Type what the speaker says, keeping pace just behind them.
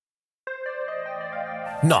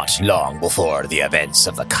Not long before the events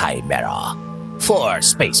of the Chimera, 4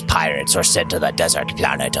 space pirates were sent to the desert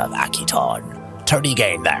planet of Akiton to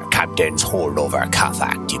regain their captain's hold over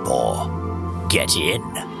Kafak Depot. Get in,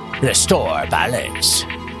 restore balance,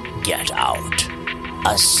 get out.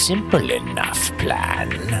 A simple enough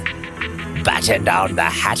plan. Batten down the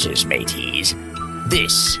hatches, mateys.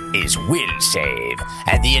 This is Will Save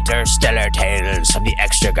and the Interstellar Tales from the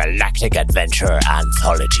Extragalactic Adventure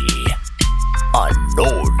Anthology.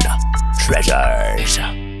 Unknown Treasures.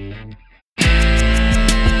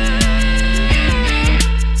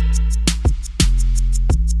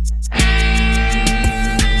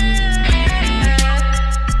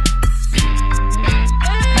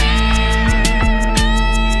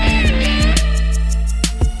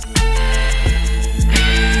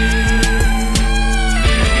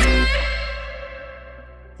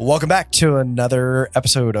 Welcome back to another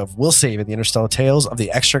episode of Will Save in the Interstellar Tales of the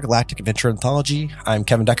Extragalactic Adventure Anthology. I'm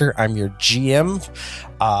Kevin Decker. I'm your GM.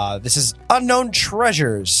 This is Unknown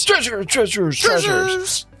Treasures. Treasures. Just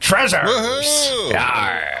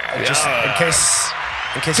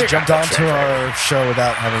in case you jumped onto our show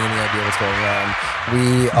without having any idea what's going on,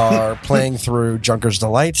 we are playing through Junker's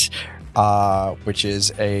Delight, which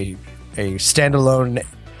is a standalone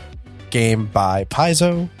game by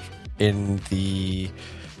Paizo in the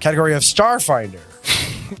category of Starfinder.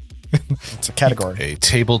 It's a category. A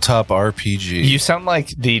tabletop RPG. You sound like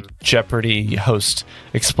the Jeopardy host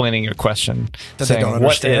explaining your question. That they don't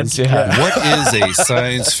understand. What is a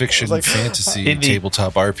science fiction fantasy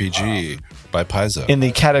tabletop RPG by Paizo? In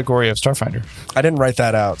the category of Starfinder. I didn't write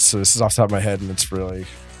that out, so this is off the top of my head, and it's really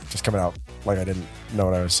just coming out like I didn't know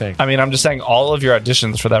what I was saying. I mean, I'm just saying all of your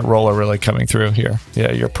auditions for that role are really coming through here.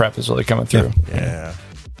 Yeah, your prep is really coming through. Yeah.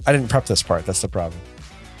 I didn't prep this part. That's the problem.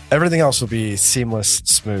 Everything else will be seamless,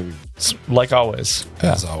 smooth. Like always.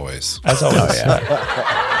 As always. As always. Oh,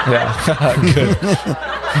 yeah. Good.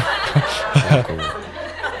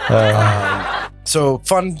 So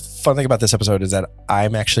fun thing about this episode is that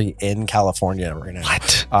I'm actually in California right now.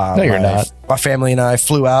 What? No, you're not. My family and I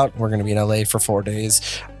flew out. We're going to be in LA for 4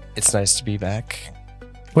 days. It's nice to be back.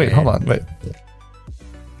 Wait, hold on.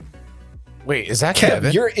 Wait, is that Kev,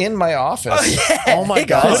 Kevin? you're in my office. Oh my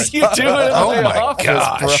god. What are you doing in my office,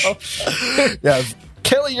 gosh. bro? Yeah,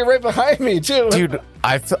 Kelly, you're right behind me, too. Dude,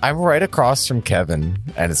 I'm right across from Kevin,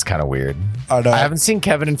 and it's kind of weird. I know. I haven't seen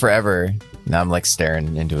Kevin in forever. Now I'm like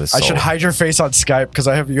staring into his soul. I should hide your face on Skype because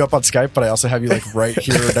I have you up on Skype, but I also have you like right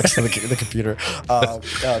here next to the computer. Yeah,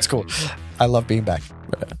 it's cool. I love being back.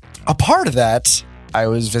 A part of that, I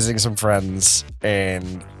was visiting some friends,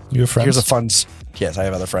 and You have friends? here's a fun. Yes, I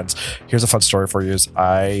have other friends. Here's a fun story for you.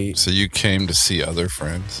 So you came to see other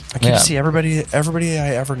friends? I came to see everybody I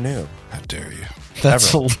ever knew. How dare you?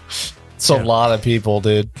 That's a lot of people,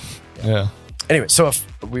 dude. Yeah. Anyway, so if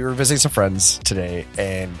we were visiting some friends today,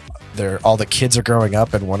 and all the kids are growing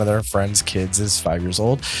up, and one of their friends' kids is 5 years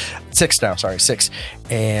old. 6 now, sorry, 6.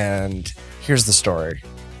 And here's the story.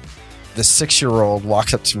 The 6-year-old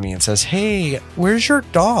walks up to me and says, "Hey, where's your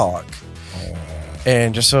dog?"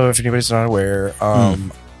 And just so if anybody's not aware,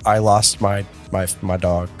 I lost my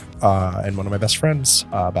dog and one of my best friends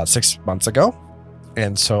about 6 months ago.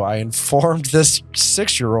 And so I informed this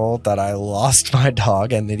 6-year-old that I lost my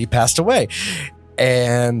dog and that he passed away.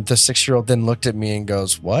 And the 6-year-old then looked at me and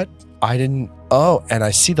goes, "What? I didn't." Oh, and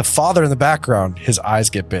I see the father in the background. His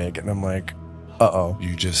eyes get big. And I'm like, uh-oh.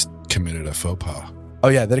 You just committed a faux pas. Oh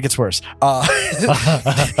yeah, then it gets worse. Then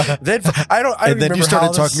I don't And then remember you started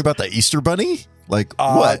how talking about the Easter Bunny? Like,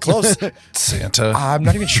 what? Close. Santa. I'm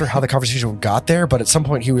not even sure how the conversation got there, but at some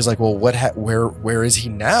point he was like, "Well, where is he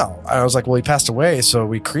now?" And I was like, "Well, he passed away, so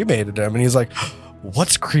we cremated him." And he's like,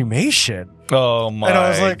 "What's cremation?" Oh, my. And I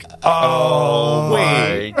was like, "Oh,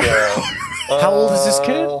 wait. How old is this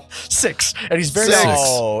kid? 6." And he's very 6.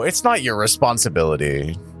 Oh, it's not your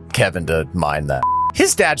responsibility, Kevin, to mind that.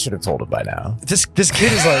 His dad should have told him by now. This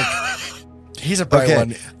kid is like, he's a bright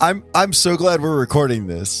one. I'm so glad we're recording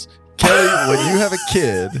this. Kelly, when you have a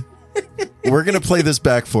kid, we're going to play this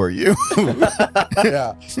back for you.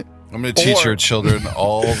 Yeah. I'm going to teach your children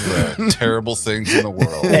all the terrible things in the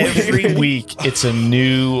world. Every week, it's a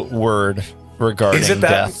new word regarding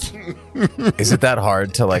death. Is it that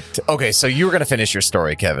hard to like? Okay, so you were going to finish your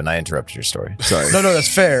story, Kevin. I interrupted your story. Sorry. No, that's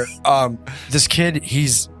fair. This kid,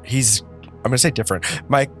 he's I'm going to say different.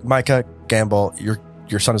 Micah Gamble,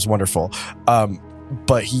 your son is wonderful.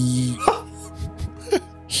 But he's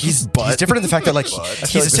different in the fact that like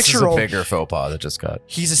he's a 6-year-old. Bigger faux pas that just got.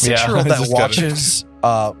 He's a 6-year-old that just watches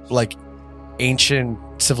like ancient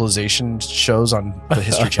civilization shows on the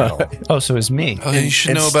History Channel. Oh, so it's me. Oh, you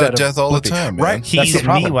should know Instead about of death all the Blippi. time, man. Right. That's He's the me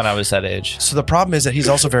problem. when I was that age. So the problem is that he's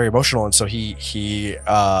also very emotional, and so he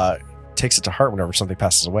takes it to heart whenever something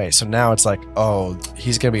passes away. So now it's like, oh,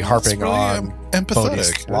 he's going to be harping really on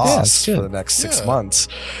Bodhi's empathetic. loss Yeah, for the next 6 Yeah. months.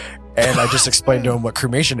 And I just explained to him what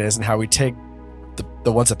cremation is and how we take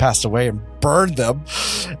the ones that passed away and burn them.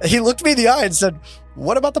 He looked me in the eye and said,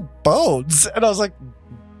 "What about the bones?" And I was like,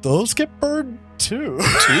 "Those get burned too."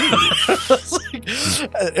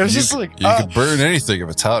 It was just like You could burn anything if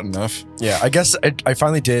it's hot enough. yeah, I guess I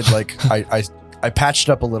finally did. Like, I patched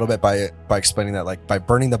it up a little bit by explaining that, like, by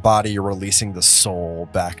burning the body, you're releasing the soul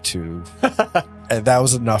back to, and that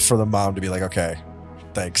was enough for the mom to be like, okay,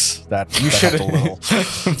 thanks. That helped a little.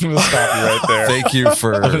 I'm gonna stop you right there. Thank you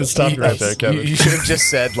for. I'm gonna stop you right there, Kevin. You should have just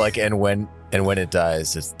said like, and when it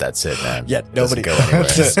dies, that's it, man. Yeah, It doesn't nobody. go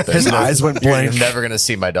anywhere. His eyes went You're blank. never gonna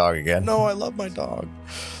see my dog again. No, I love my dog.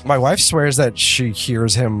 My wife swears that she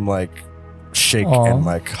hears him like shake Aw. and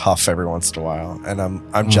like huff every once in a while, and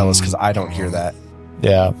I'm jealous because I don't hear that.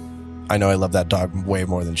 Yeah. I know I love that dog way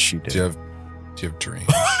more than she Do you did. have dreams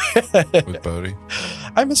with Bodhi?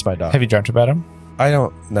 I miss my dog. Have you dreamt about him? I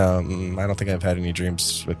don't think I've had any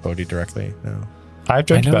dreams with Bodhi directly. No. I've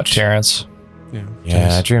dreamt I know about what- Terrence.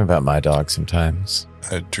 Yeah, I dream about my dog sometimes.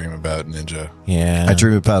 I dream about Ninja. Yeah. I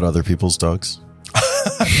dream about other people's dogs.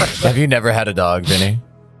 Have you never had a dog, Vinny?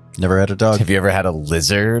 Never had a dog. Have you ever had a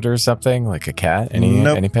lizard or something, like a cat?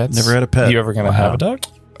 Nope. Any pets? Never had a pet. You ever gonna have a dog?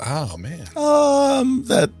 Oh man.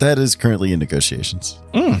 That is currently in negotiations.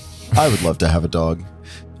 I would love to have a dog,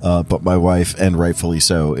 but my wife, and rightfully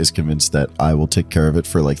so, is convinced that I will take care of it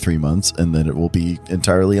for like 3 months, and then it will be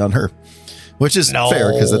entirely on her, which is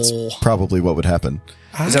fair because that's probably what would happen.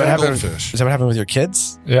 Is that what happened? Goldfish. Is that what happened with your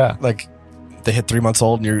kids? Yeah. Like they hit 3 months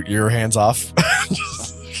old and your hands off.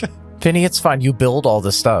 Vinny, it's fine. You build all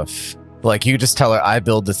the stuff. Like, you just tell her, I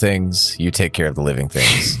build the things, you take care of the living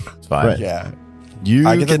things. It's fine. Right. Yeah, You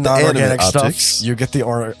I get the non-organic animate stuff. optics. You get the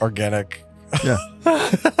organic.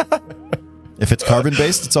 If it's carbon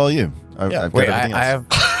based, it's all you. I've got Wait, everything else.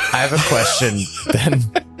 I have a question then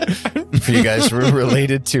for you guys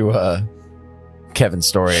related to Kevin's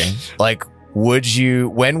story. Like,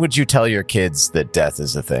 when would you tell your kids that death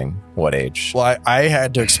is a thing? What age? Well, I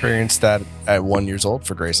had to experience that at 1 year old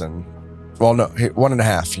for Grayson. Well, no,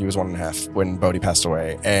 1.5. He was 1.5 when Bodhi passed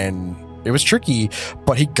away, and it was tricky,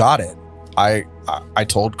 but he got it. I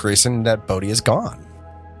told Grayson that Bodhi is gone,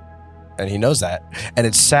 and he knows that. And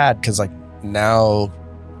it's sad because like now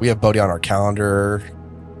we have Bodhi on our calendar.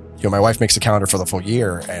 You know, my wife makes a calendar for the full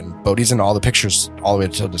year, and Bodhi's in all the pictures all the way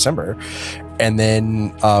until December. And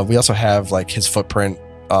then we also have like his footprint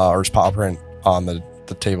or his paw print on the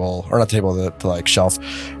table, or not table, the like shelf.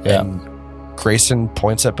 Yeah. And Grayson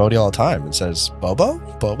points at Bodhi all the time and says, "Bobo,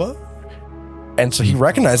 Bobo," and so he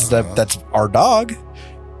recognizes that that's our dog,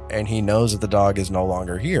 and he knows that the dog is no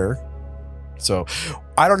longer here. So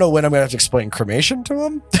I don't know when I'm gonna have to explain cremation to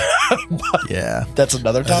him. Yeah. That's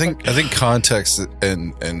another topic. I think context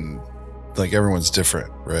and like everyone's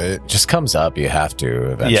different, right? Just comes up. You have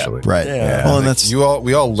to eventually. Right. Yeah. Well, and Like, that's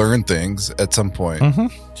we all learn things at some point. You know?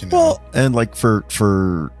 well, and like for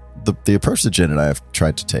the approach that Jen and I have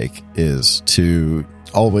tried to take is to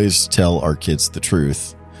always tell our kids the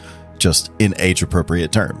truth, just in age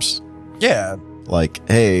appropriate terms. Yeah. Like,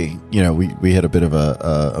 hey, you know, we had a bit of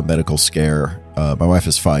a medical scare. My wife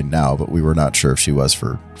is fine now, but we were not sure if she was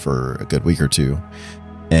for a good week or two.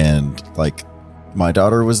 And like, my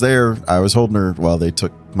daughter was there. I was holding her while they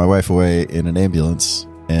took my wife away in an ambulance.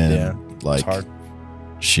 And Yeah, like, it's hard.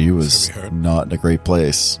 she was It's gonna be hard. not in a great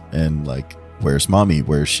place. And like, where's mommy?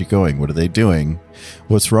 Where's she going? What are they doing?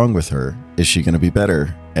 What's wrong with her? Is she going to be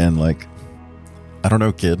better? And like, I don't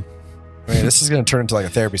know, kid. I mean, this is going to turn into like a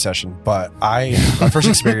therapy session, but my first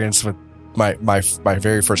experience with my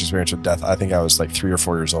very first experience with death, I think I was like 3 or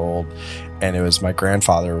 4 years old, and it was my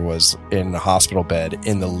grandfather was in a hospital bed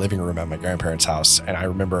in the living room at my grandparents' house, and I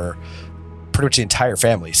remember pretty much the entire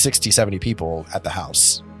family, 60, 70 people at the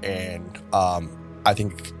house, and I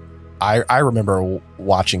think I remember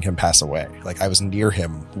watching him pass away. Like, I was near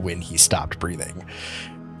him when he stopped breathing,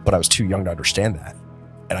 but I was too young to understand that.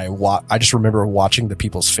 And I just remember watching the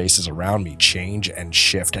people's faces around me change and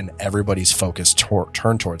shift, and everybody's focus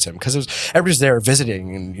turned towards him, because everybody's there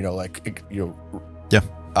visiting and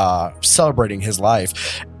celebrating his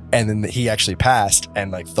life. And then he actually passed, and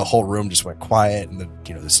like the whole room just went quiet, and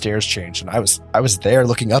the stairs changed, and I was there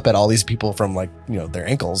looking up at all these people from like their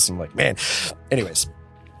ankles, and like, man. Anyways,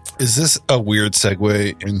 Is this a weird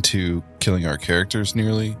segue into killing our characters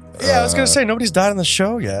nearly? Yeah, I was going to say, nobody's died on the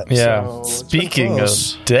show yet. Yeah. so it's been Speaking of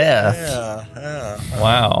close. death. Yeah.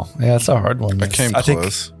 Wow. Yeah, it's a hard one. I came I think-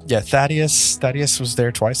 close. Yeah, Thaddeus was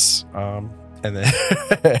there twice. And then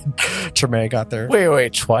Tremaine got there.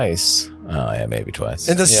 Wait, twice. Oh, yeah, maybe twice.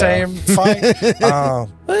 In the same fight. Well,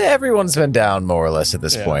 everyone's been down more or less at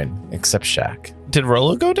this Yeah. point, except Shaq. Did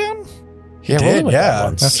Rolo go down? He did, went yeah. down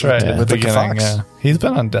once. That's right. Did At with the the beginning, Fox. yeah. He's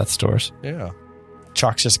been on death's doors. Yeah.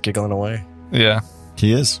 Chalk's just giggling away. Yeah.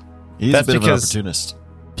 He is. He's That's a bit of an because- opportunist.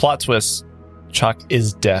 Plot twist. Chalk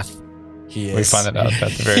is death. He is. We find it out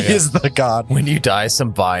at the very He end. is the god. When you die,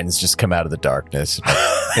 some vines just come out of the darkness.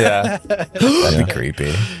 Yeah. That'd be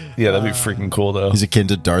creepy. Yeah, that'd be freaking cool, though. He's akin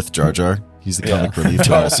to Darth Jar Jar. He's the comic relief, but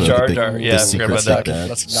Darth also Jar the, Jar, big, yeah, the I forgot secret about that. dad.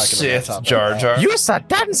 Let's not get on that Sith topic. Jar Jar. You're a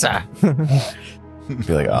dancer.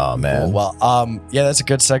 Be like, oh man. Well, yeah, that's a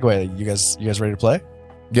good segue. You guys ready to play?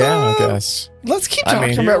 Yeah, I guess. Let's keep I talking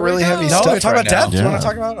mean, about here really we heavy go. stuff. No, We're talking right about death. now. You want Yeah. to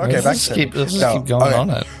talk about? Okay, Let's back just to keep, let's just No, keep going okay. on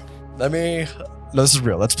it. Let me. No, this is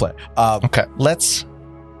real. Let's play. Okay. Let's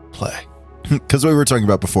play. Because what we were talking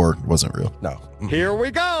about before wasn't real. No, Here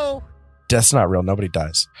we go. death's not real. Nobody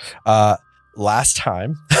dies. Last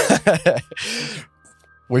time,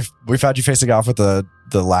 we've had you facing off with the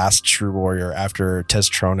last true warrior after Tez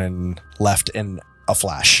Tronin left in a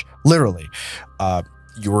flash. Literally,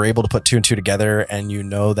 you were able to put two and two together, and you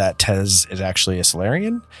know that Tez is actually a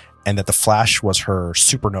Solarian, and that the flash was her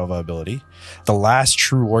supernova ability. The last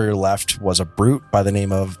true warrior left was a brute by the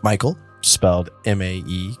name of Michael, spelled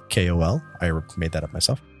Maekol. I made that up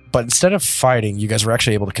myself. But instead of fighting, you guys were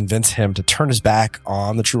actually able to convince him to turn his back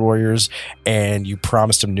on the True Warriors, and you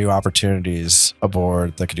promised him new opportunities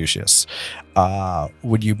aboard the Caduceus.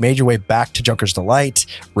 When you made your way back to Junker's Delight,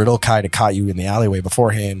 Riddle kind of caught you in the alleyway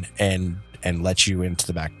beforehand and let you into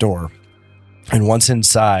the back door. And once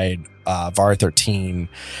inside, Var 13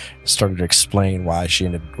 started to explain why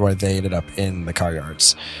they ended up in the car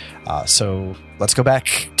yards. So let's go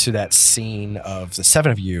back to that scene of the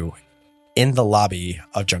seven of you in the lobby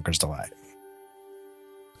of Junker's Delight.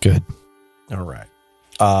 Good. All right.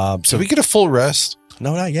 So So we get a full rest.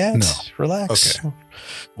 no, not yet. No. Relax. Okay.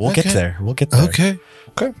 We'll get Okay. there. We'll get there. Okay.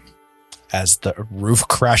 As the roof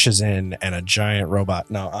crashes in and a giant robot.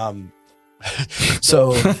 No,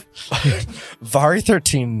 so Vari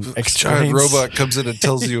 13 explains Giant robot comes in and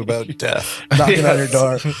tells you about death. knocking on your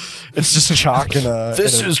door. It's just Chalk in a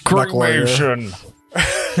This in a is mech warrior. cremation.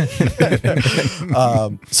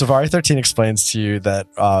 So Vari 13 explains to you that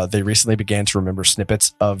they recently began to remember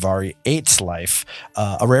snippets of Vari 8's life,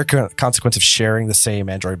 a rare consequence of sharing the same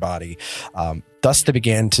android body. Thus, they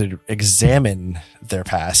began to examine their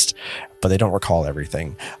past, but they don't recall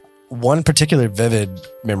everything. One particular vivid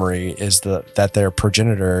memory is that their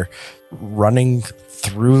progenitor running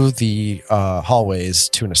through the hallways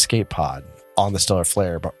to an escape pod on the stellar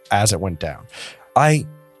flare, but as it went down. I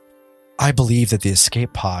believe that the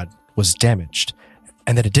escape pod was damaged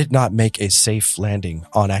and that it did not make a safe landing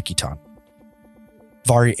on Akiton.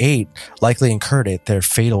 Vari 8 likely incurred their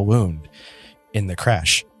fatal wound in the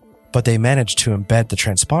crash, but they managed to embed the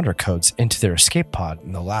transponder codes into their escape pod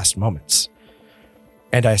in the last moments.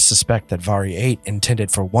 And I suspect that Vari 8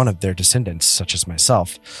 intended for one of their descendants, such as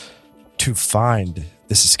myself, to find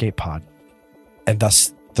this escape pod and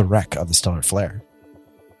thus the wreck of the stellar flare.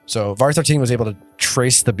 So Var 13 was able to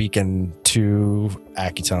trace the beacon to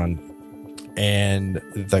Akiton and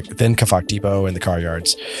then Kafak Depot and the car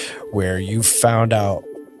yards, where you found out,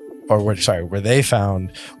 where they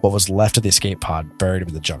found what was left of the escape pod buried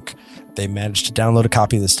in the junk. They managed to download a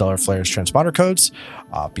copy of the Stellar Flare's transponder codes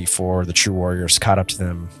before the True Warriors caught up to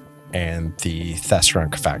them and the Thesra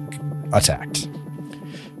and Kafak attacked.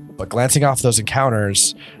 But glancing off those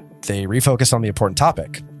encounters, they refocused on the important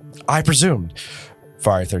topic. I presumed,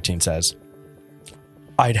 Vari 13 says,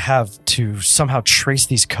 I'd have to somehow trace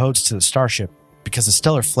these codes to the starship because the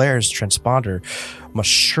Stellar Flare's transponder must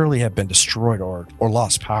surely have been destroyed or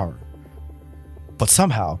lost power. But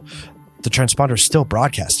somehow, the transponder is still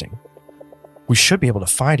broadcasting. We should be able to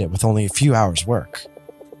find it with only a few hours' work.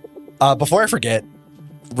 Before I forget,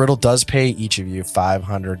 Riddle does pay each of you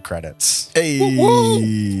 500 credits. Hey.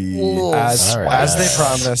 As they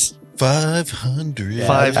promised, 500.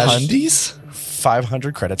 Five hundies?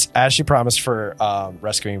 500 credits, as she promised for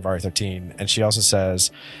rescuing Vari 13. And she also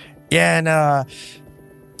says, yeah, and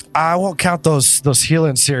I won't count those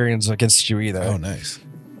healing Syrians against you either. Oh, nice.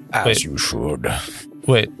 As you should.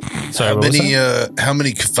 Wait. Sorry, what was that? How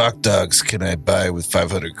many Kafak dogs can I buy with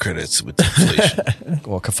 500 credits with inflation?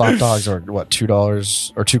 Well, Kafak dogs are what,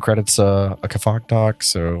 $2 or 2 credits a Kafak dog,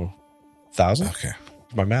 so 1,000. Okay.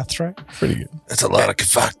 my math's right. Pretty good. That's a lot of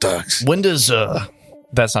fuck dogs. When does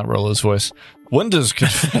that's not Rollo's voice. When does You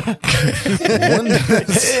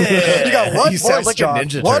got one You voice, sound like a John.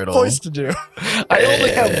 Ninja One Turtle. voice to do. I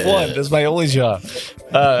only have one. That's my only job.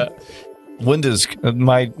 When does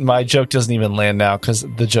my joke doesn't even land now because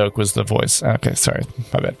the joke was the voice. Okay, sorry,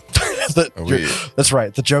 my bad. That's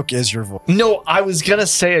right. The joke is your voice. No, I was gonna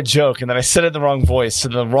say a joke and then I said it in the wrong voice, so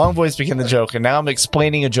the wrong voice became the joke, and now I'm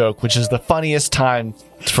explaining a joke, which is the funniest time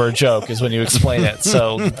for a joke is when you explain it.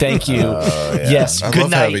 So thank you. Yes. I Good love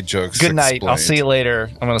night. having jokes Good night. I'll explained. see you later.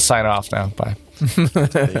 I'm gonna sign off now. Bye.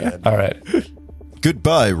 All right.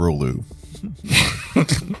 Goodbye, Rolu.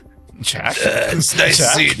 Jack. It's nice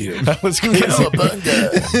Jack? seeing you. That was crazy.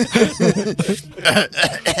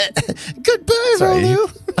 Goodbye, Sorry.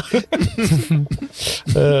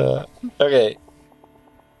 Rolu. Okay.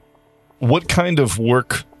 What kind of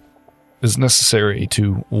work is necessary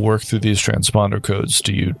to work through these transponder codes?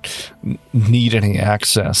 Do you need any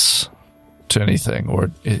access to anything, or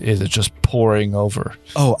is it just pouring over?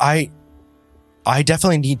 Oh, I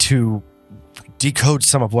definitely need to decode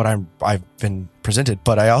some of what I've been presented,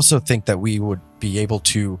 but I also think that we would be able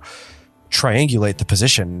to triangulate the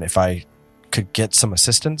position if I could get some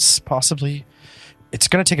assistance, possibly. It's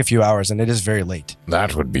going to take a few hours, and it is very late.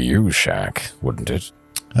 That would be you, Shaq, wouldn't it?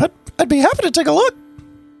 I'd be happy to take a look.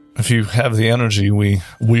 If you have the energy, we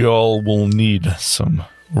all will need some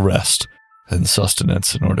rest and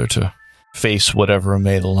sustenance in order to face whatever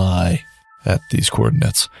may lie at these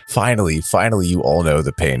coordinates. Finally, you all know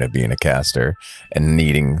the pain of being a caster and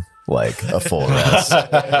needing like a full rest.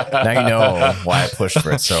 Now you know why I pushed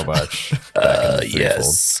for it so much.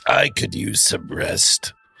 Yes, I could use some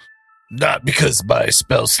rest. Not because my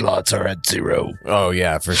spell slots are at 0. Oh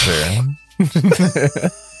yeah, for sure.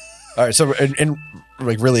 All right, so and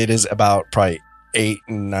like really, it is about probably 8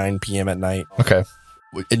 and 9 p.m. at night, Okay.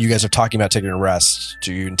 and you guys are talking about taking a rest.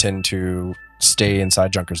 Do you intend to stay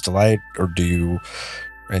inside Junker's Delight, or do you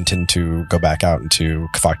intend to go back out into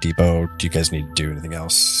Kafak Depot? Do you guys need to do anything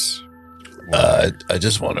else? I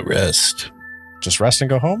just want to rest. Just rest and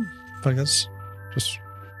go home, I guess. Just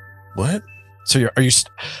What? so are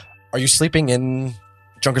you sleeping in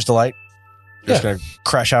Junker's Delight? You're just gonna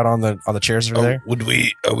crash out on the chairs that are there.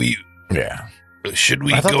 Are we? Yeah. Should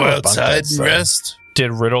we I thought go there were bunk outside beds, and though. rest?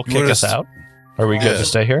 Did Riddle kick us out? Are we good Yeah. to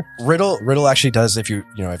stay here? Riddle actually does. If you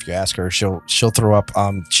ask her, she'll throw up.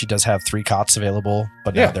 She does have 3 cots available,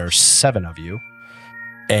 but now Yeah. there's 7 of you,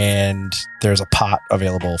 and there's a pot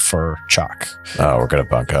available for Chalk. Oh, we're gonna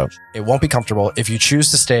bunk up. It won't be comfortable if you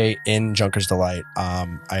choose to stay in Junker's Delight.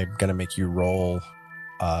 I'm gonna make you roll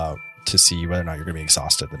to see whether or not you're gonna be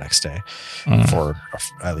exhausted the next day for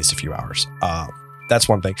at least a few hours. That's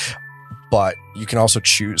one thing, but you can also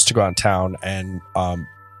choose to go out in town and.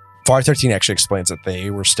 FAR 13 actually explains that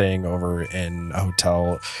they were staying over in a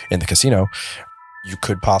hotel in the casino. You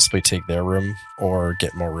could possibly take their room or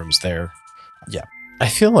get more rooms there. I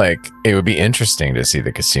feel like it would be interesting to see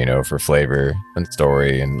the casino for flavor and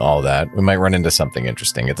story and all that. We might run into something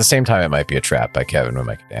interesting. At the same time, it might be a trap by Kevin. We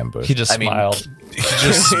might get ambushed. He just smiled. He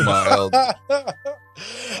just smiled.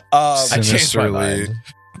 I changed my Sinisterly. mind.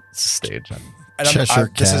 It's a stage. And Cheshire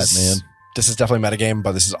Cat, man. This is definitely metagame,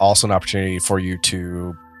 but this is also an opportunity for you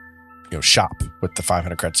to shop with the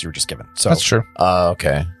 500 credits you were just given. So That's true.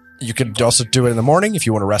 Okay. you could also do it in the morning if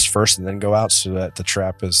you want to rest first and then go out so that the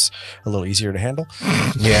trap is a little easier to handle.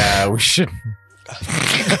 Yeah, we should.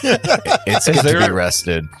 It's good to be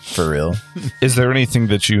rested, for real. Is there anything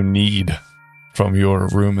that you need from your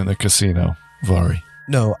room in the casino, Vari?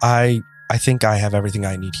 No, I think I have everything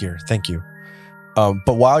I need here. Thank you.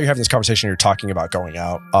 But while you're having this conversation, you're talking about going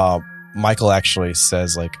out. Michael actually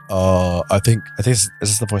says, like, I think is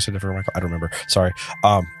this the voice of Michael? I don't remember. Sorry.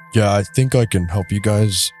 Yeah, I think I can help you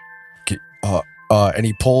guys get, and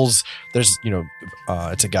he pulls, there's,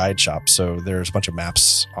 it's a guide shop. So there's a bunch of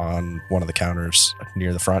maps on one of the counters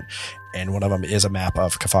near the front. And one of them is a map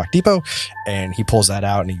of Kafak Depot. And he pulls that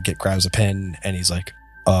out and he grabs a pen and he's like,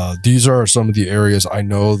 these are some of the areas I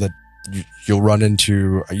know that you'll run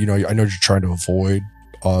into. I know you're trying to avoid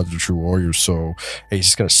the true warriors. So he's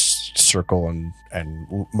just going to circle and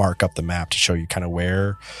mark up the map to show you kind of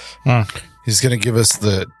where. He's going to give us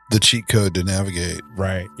the cheat code to navigate.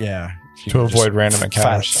 Right. Yeah. To avoid random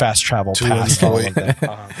encounters. Fast travel To past all avoid- of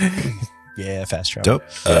them. Yeah, fast travel. Dope.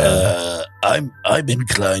 I'm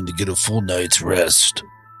inclined to get a full night's rest.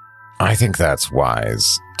 I think that's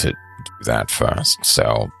wise to do that first.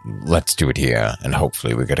 So let's do it here, and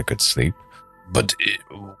hopefully we get a good sleep. But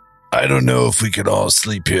I don't know if we can all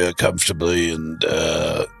sleep here comfortably and,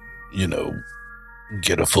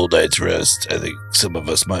 get a full night's rest. I think some of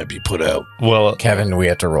us might be put out. Well, Kevin, we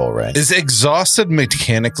have to roll, right? Is exhausted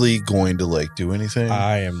mechanically going to like do anything?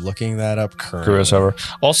 I am looking that up currently. screw us over.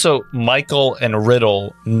 Also, Michael and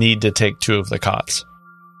Riddle need to take 2 of the cots,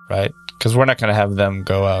 right? Because we're not going to have them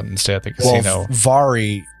go out and stay at the casino. Well,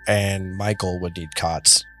 Vari and Michael would need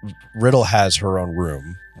cots. Riddle has her own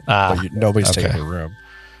room. But nobody's okay. taking her room.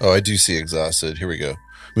 Oh, I do see exhausted. Here we go.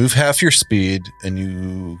 Move half your speed, and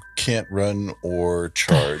you can't run or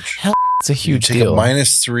charge. It's a huge you take deal. a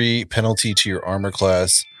 -3 penalty to your armor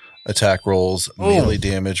class, attack rolls, melee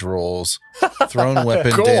damage rolls, thrown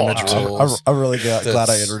weapon damage rolls. I'm really glad I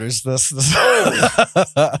That's- introduced this.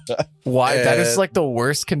 Why? That is And like the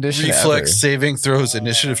worst condition Reflex ever. saving throws,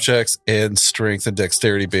 initiative checks, and strength and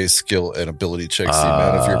dexterity based skill and ability checks. The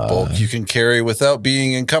amount of your bulk you can carry without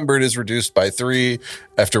being encumbered is reduced by 3.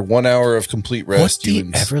 After 1 hour of complete rest,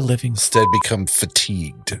 you ever-living instead become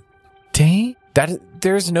fatigued. day?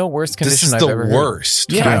 There's no worse This condition is I've the ever heard. worst.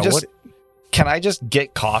 Can I just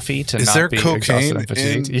get coffee to Is not there be cocaine exhausted and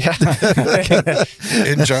fatigued? in- Yeah.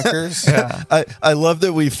 In Junkers? Yeah. I love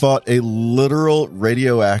that we fought a literal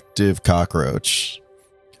radioactive cockroach,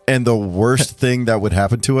 and the worst thing that would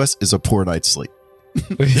happen to us is a poor night's sleep.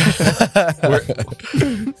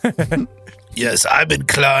 Yes, I'm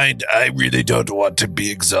inclined. I really don't want to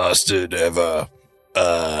be exhausted ever.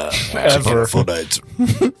 Ever. Full night's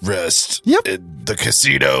rest. Yep. In the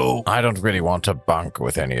casino. I don't really want to bunk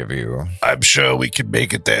with any of you. I'm sure we can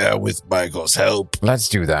make it there with Michael's help. Let's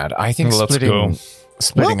do that. I think Let's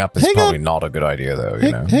splitting Well, up is hang probably on. not a good idea, though. You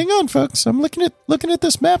Hang, know. hang on, folks. I'm looking at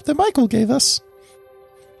this map that Michael gave us.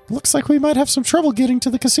 Looks like we might have some trouble getting to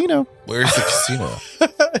the casino. Where's the casino?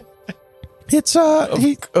 It's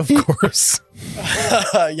Of course.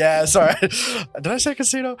 Yeah, sorry. Did I say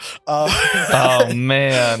casino? Oh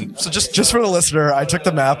man. So just for the listener, I took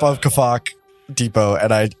the map of Kafak Depot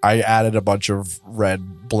and I added a bunch of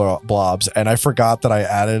red blobs, and I forgot that I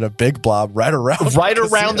added a big blob right around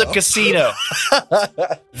The casino.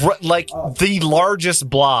 Like the largest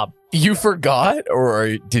blob. You forgot,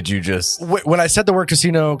 or did you just? When I said the word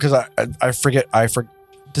casino, because I forget.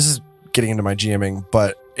 This is getting into my GMing,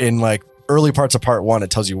 but in like early parts of part 1, it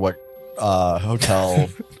tells you what hotel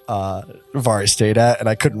Vari stayed at, and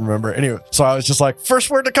I couldn't remember anyway. So I was just like, first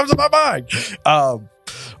word that comes to my mind.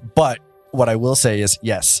 But what I will say is,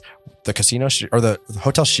 yes, the casino or the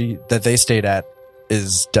hotel that they stayed at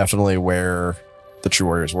is definitely where the True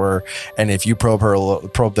Warriors were. And if you probe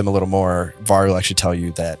them a little more, Vari will actually tell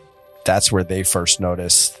you that that's where they first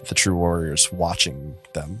noticed the True Warriors watching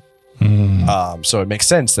them. So it makes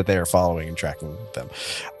sense that they are following and tracking them.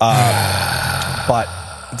 But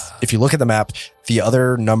if you look at the map, the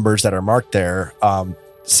other numbers that are marked there,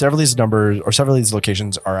 several of these numbers or several of these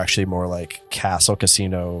locations are actually more like castle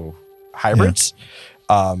casino hybrids.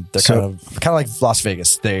 They're kind of like Las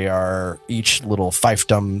Vegas. They are each little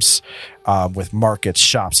fiefdoms with markets,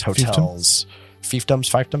 shops, hotels,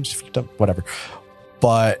 fiefdom, whatever.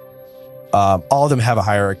 But all of them have a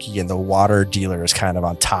hierarchy, and the water dealer is kind of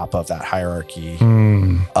on top of that hierarchy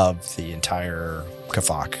of the entire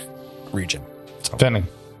Kafak region. So, Benny.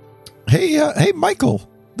 hey, Michael.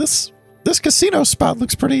 This casino spot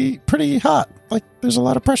looks pretty hot. Like there's a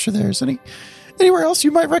lot of pressure there. Is anywhere else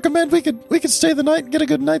you might recommend we could stay the night and get a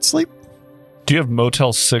good night's sleep? Do you have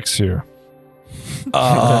Motel 6 here?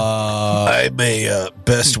 I'm a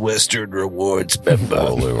Best Western Rewards member.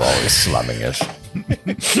 Always slumming it.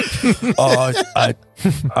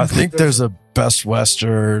 I think there's a Best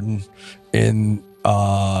Western in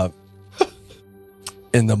the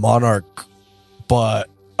Monarch, but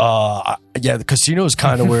yeah, the casino is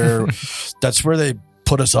kind of where that's where they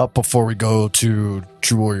put us up before we go to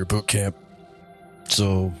True Warrior Boot Camp.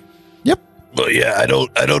 So Well, yeah, I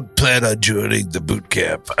don't plan on joining the boot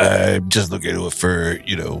camp. I'm just looking for,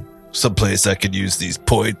 someplace I can use these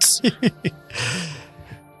points.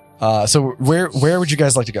 so where would you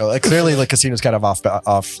guys like to go? Like clearly, like casino's kind of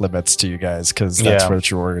off limits to you guys because that's Yeah. where the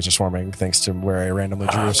True Warriors are swarming. Thanks to where I randomly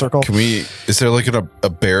drew a circle. Is there like a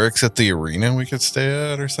barracks at the arena we could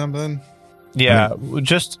stay at or something? Yeah,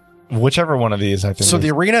 just whichever one of these, I think. So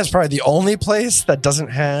the arena is probably the only place that doesn't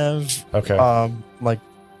have okay. like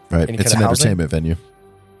Right, Any it's kind an of housing? entertainment venue.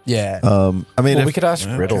 yeah. I mean, Well, we could ask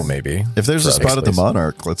Yeah. Riddle maybe. if there's a for spot at the space.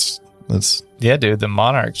 Monarch, let's. Yeah, dude, the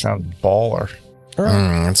Monarch sounds baller.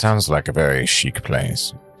 It sounds like a very chic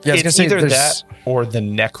place. Yeah, I was gonna It's say either there's- that or the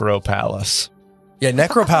Necro Palace. Yeah,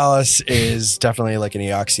 Necro Palace is definitely like an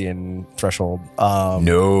Eoxian threshold.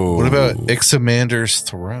 No. What about Ixamander's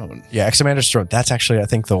throne? Yeah, Examander's Throne. That's actually, I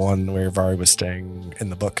think, the one where Vari was staying in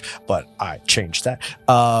the book, but I changed that.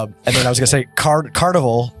 And then I was going to say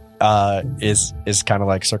Carnival is kind of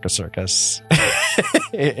like Circus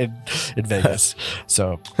in Vegas.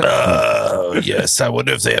 So Yes, I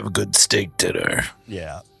wonder if they have a good steak dinner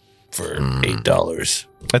yeah. for $8.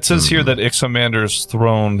 It says here that Ixomander's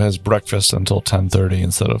throne has breakfast until 10:30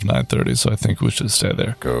 instead of 9:30, so I think we should stay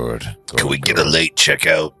there. Good. Can we get a late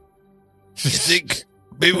checkout? You think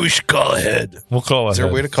maybe we should call ahead? We'll call it. Is there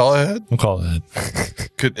a way to call ahead? We'll call it.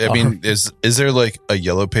 Is there like a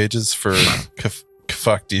yellow pages for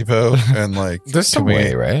Kafak Depot and like There's some can we-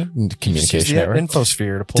 way, right? Communication Yeah, network.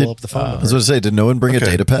 infosphere to pull up the phone I number. was going to say, did no one bring Okay. a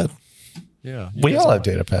data pad? Yeah. We all have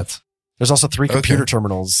data pads. There's also 3 Okay. computer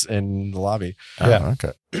terminals in the lobby. Yeah.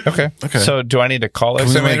 Okay. Okay. Okay. So do I need to call Can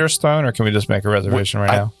we Ixomander's throne, or can we just make a reservation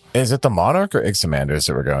right now? Is it the Monarch or Ixomander's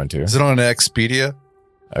that we're going to? Is it on Expedia?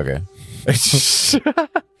 Okay.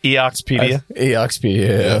 Eoxpedia.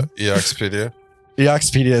 Expedia. Yeah, Expedia.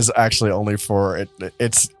 Expedia is actually only for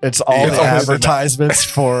it's all Yeah, the it's only the- advertisements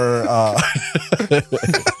for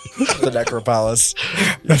the Necropalace.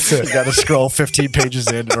 You got to scroll 15 pages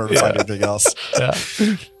in order to find anything else. Yeah.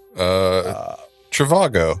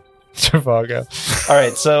 Trivago. Trivago. All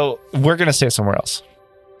right, so we're gonna stay somewhere else,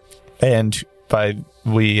 and by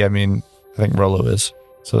we, I mean I think Rolo is.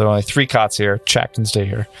 So there are only 3 cots here. Jack can stay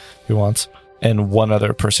here if he wants, and 1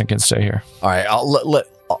 other person can stay here. All right. I'll let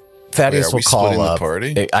Thaddeus Wait, are will we call splitting the up.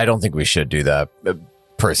 party? I don't think we should do that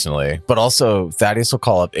personally, but also Thaddeus will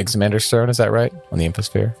call up Ixomander's throne. Is that right on the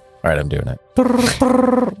infosphere? All right, I'm doing it.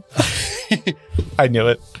 I knew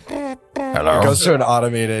it. Hello. It goes to an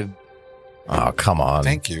automated Oh, come on.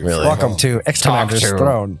 Thank you. Really? welcome to Ex-Commander's Talk to-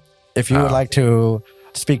 Throne. If you would like to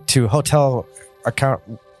speak to hotel account,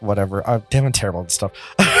 whatever. Damn, I'm terrible at stuff.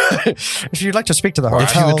 If you'd like to speak to the Or hotel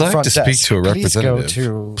if you would like front to speak desk, to a please go representative,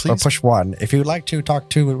 to or please. push 1. If you'd like to talk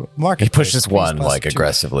to market, He pushes please 1 press like 2.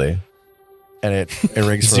 aggressively. and it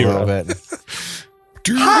rings for a 0. little bit.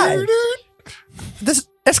 Hi, this is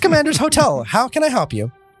Ex-Commander's Hotel. How can I help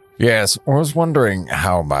you? Yes, I was wondering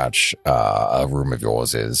how much a room of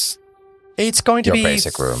yours is. It's going to Your be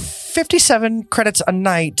basic room. 57 credits a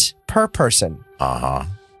night per person. Uh-huh.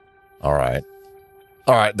 All right.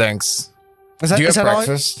 All right, thanks. Is that, Do you is have that all?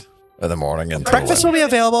 breakfast in the morning? And Breakfast will be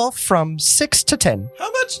available from 6 to 10. How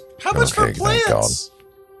much Okay, for thank plants?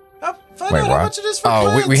 Find Wait, out what? how much it is for Oh,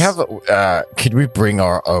 plants. we have. Could we bring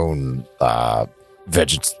our own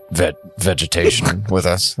vegetation with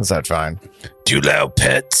us? Is that fine? Do you allow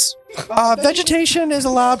pets? Vegetation is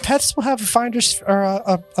allowed. Pets will have a finder's or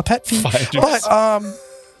a pet fee. But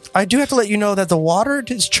I do have to let you know that the water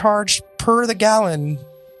is charged per the gallon,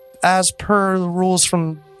 as per the rules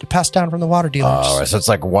passed down from the water dealers. Oh, so it's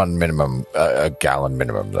like 1 minimum, a gallon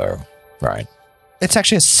minimum, though, right? It's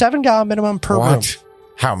actually a 7-gallon minimum per room.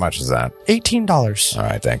 How much is that? $18 All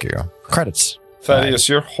right, thank you. credits. Thaddeus,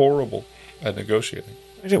 you're horrible at negotiating.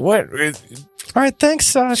 What? All right,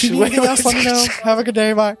 thanks. If you need anything else, let me know. Have a good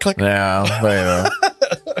day. Bye. Click. No,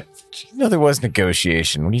 no, there was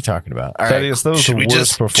negotiation. What are you talking about? All right. Thaddeus, that was the Should we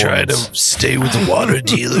worst just try to performance. stay with the water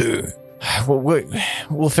dealer? Well,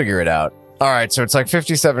 we'll figure it out. All right, so it's like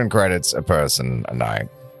 57 credits a person a night.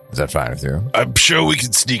 Is that fine with you? I'm sure we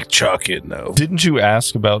can sneak chalk in, though. Didn't you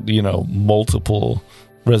ask about multiple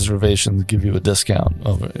reservations give you a discount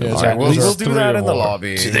over? Yeah, All right, at we'll least do 3 that or in the more.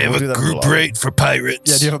 lobby. Do they have We'll do a that in the group lobby. rate for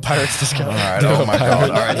pirates? Yeah, do you have a pirate's discount? All right, oh my god.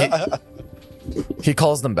 All right, he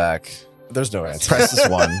calls them back. There's no answer. Presses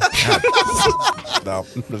 1. No,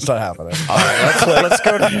 it's not happening. All right, let's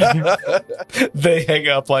go to. They hang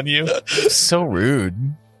up on you. So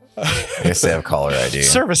rude. I guess they have caller ID.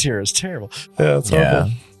 Service here is terrible. Yeah, it's Yeah.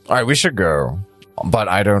 All right, we should go, but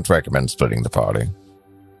I don't recommend splitting the party.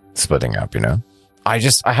 Splitting up, I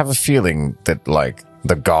have a feeling that like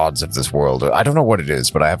the gods of this world. I don't know what it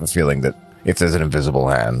is, but I have a feeling that if there's an invisible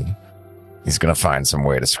hand, he's gonna find some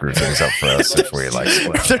way to screw things up for us if we like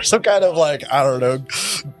split. There's some kind of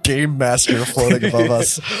game master floating above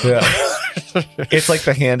us. Yeah. It's like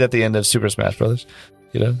the hand at the end of Super Smash Brothers.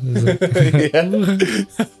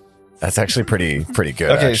 That's actually pretty good.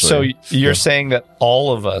 Okay, actually. so you're saying that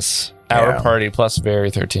all of us, our Yeah. party plus Vari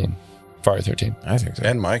 13. I think so.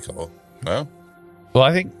 And Michael. No? Well,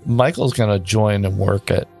 I think Michael's going to join and work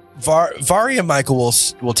at. Vari and Michael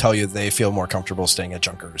will tell you they feel more comfortable staying at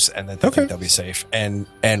Junkers and that they think they'll be safe. And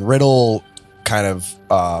Riddle kind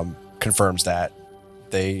of confirms that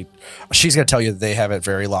she's going to tell you that they have it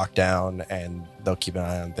very locked down and they'll keep an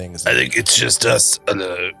eye on things. I think it's just us.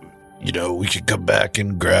 We could come back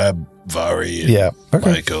and grab Vari and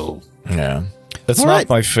Michael. Yeah. That's All not right.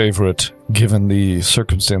 my favorite, given the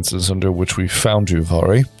circumstances under which we found you,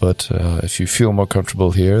 Vari. But if you feel more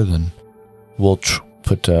comfortable here, then we'll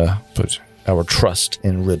put our trust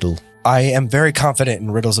in Riddle. I am very confident in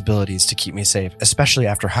Riddle's abilities to keep me safe, especially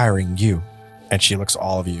after hiring you. And she looks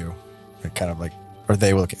all of you, like, kind of like, or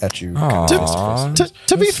they will look at you.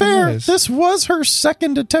 To be Yes, fair, it is. this was her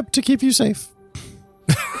second attempt to keep you safe.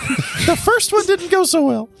 The first one didn't go so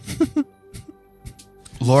well.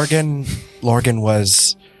 Lorgan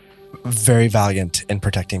was very valiant in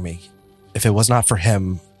protecting me. If it was not for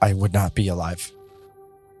him, I would not be alive.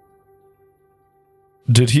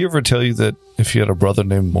 Did he ever tell you that if you had a brother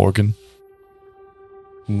named Morgan?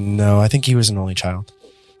 No, I think he was an only child.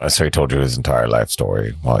 So he told you his entire life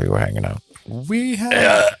story while you were hanging out. We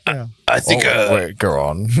had... I think Wait, go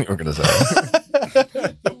on. You were going to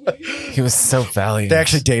say. He was so valiant. They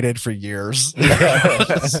actually dated for years.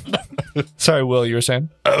 Sorry, Will, you were saying?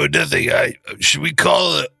 oh, nothing. Should we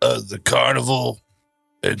call it the carnival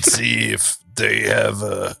and see if they have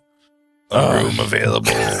a room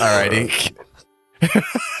available? Alrighty.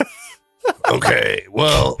 Okay,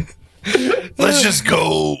 well, let's just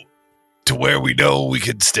go to where we know we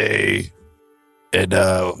can stay and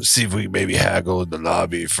see if we can maybe haggle in the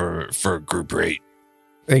lobby for a group rate.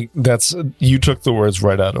 Hey, you took the words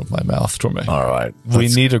right out of my mouth, Torme. All right. We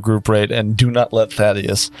need a group rate, and do not let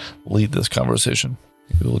Thaddeus lead this conversation.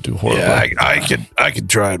 He will do horribly. Yeah, I can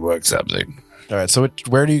try and work something. All right, so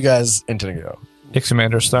where do you guys intend to go?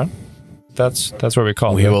 Ixamander Stone. That's where we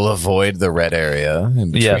call We it. will avoid the red area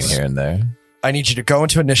in between Yes. here and there. I need you to go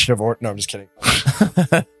into initiative or... No, I'm just kidding.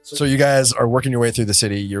 So you guys are working your way through the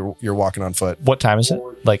city. You're walking on foot. What time is it?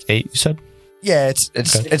 Like 8, you said? Yeah, it's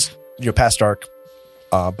Okay. past dark,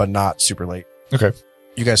 but not super late. Okay.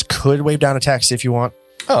 You guys could wave down a taxi if you want.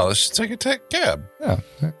 Oh, let's just take a cab. Black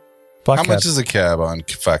How Cat. much is a cab on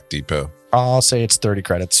Fact Depot? I'll say it's 30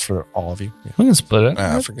 credits for all of you. Yeah. We can split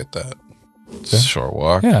it. Forget that. It's a short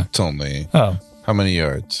walk. Yeah. It's only, Oh. how many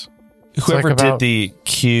yards? Whoever like did about- the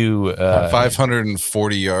Q...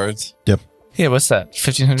 540 yards. Yeah, what's that?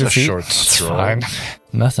 1,500 It's a feet? short It's stroll. fine.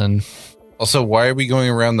 Nothing. Also, why are we going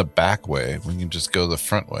around the back way when you can just go the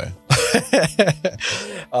front way?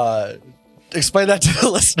 Explain that to the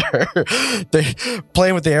listener. They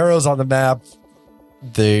playing with the arrows on the map.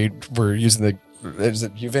 They were using the... Is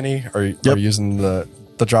it you, Vinny? Or Yep. using the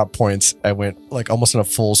drop points and went like almost in a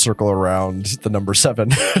full circle around the number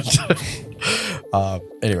 7.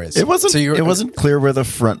 Anyways, It wasn't. So It wasn't clear where the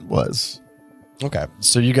front was. okay.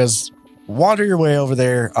 So you guys wander your way over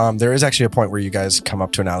there. There is actually a point where you guys come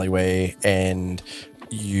up to an alleyway, and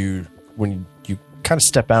when you kind of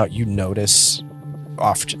step out, you notice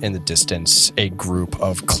off in the distance a group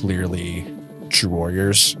of clearly true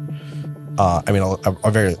warriors. I mean,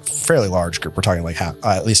 a very fairly large group. We're talking like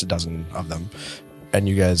at least a dozen of them. And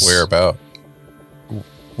you guys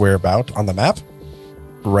whereabout on the map?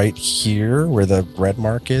 Right here, where the red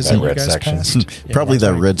mark is, That and you red guys section. passed. Yeah, Probably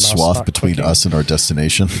that's that my red mouse swath not between clicking. us and our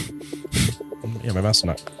destination. Yeah, my mouse is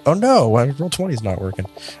not. Oh no, roll 20 is not working.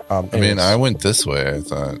 I mean, anyways. I went this way. I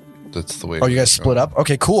thought that's the way. Oh, you guys split up?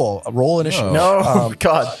 Okay, cool. Roll initiative. No,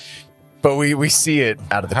 God. But we see it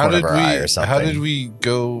out of the How corner did of our eye or we? something. How did we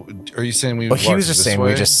go? Are you saying we? Well, he walked was just this saying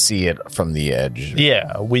way? we just see it from the edge.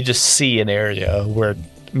 Yeah, we just see an area where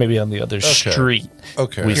maybe on the other street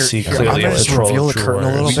Okay. we see I'm clearly gonna a just patrol reveal of the curtain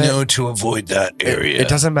a Drew little We bit. know to avoid that area. It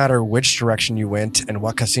doesn't matter which direction you went and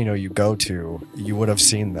what casino you go to, you would have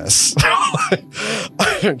seen this.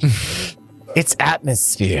 It's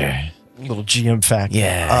atmosphere. Little GM fact.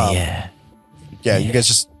 Yeah. Yeah, you guys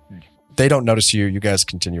just, they don't notice you. You guys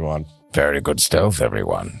continue on. Very good stealth,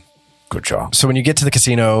 everyone. Good job. So when you get to the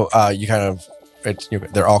casino, you kind of,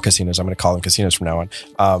 they're all casinos. I'm going to call them casinos from now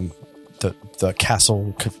on. The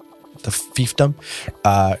castle, the fiefdom,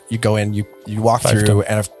 you go in, you walk through,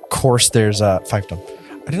 and of course there's a fiefdom.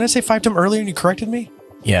 Didn't I say fiefdom earlier and you corrected me?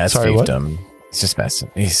 Yeah, it's Sorry, what? fiefdom. He's just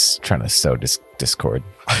messing. He's trying to sow discord.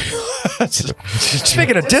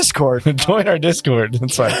 Speaking of Discord, Join our Discord.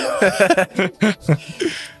 It's fine.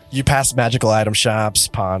 you pass magical item shops,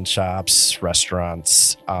 pawn shops,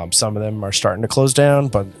 restaurants. Some of them are starting to close down,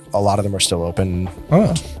 but a lot of them are still open.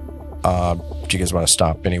 Oh. Do you guys want to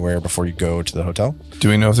stop anywhere before you go to the hotel? Do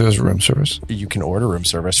we know if there's room service? You can order room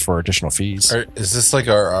service for additional fees. Is this like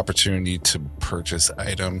our opportunity to purchase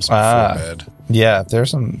items before Ah. bed? Yeah, there's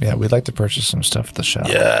some. Yeah, we'd like to purchase some stuff at the shop.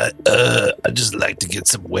 Yeah, I just like to get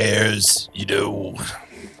some wares,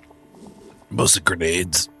 mostly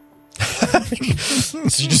grenades.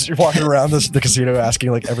 So you're walking around the casino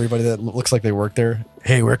asking like everybody that looks like they work there,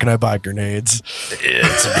 hey, where can I buy grenades? Yeah,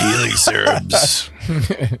 some healing serums.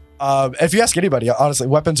 If you ask anybody, honestly,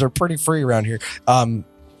 weapons are pretty free around here.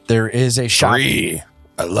 There is a shop. Free.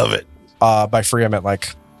 I love it. By free, I meant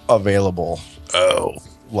like available. Oh,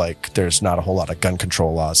 like there's not a whole lot of gun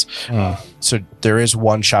control laws. So there is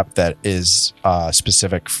one shop that is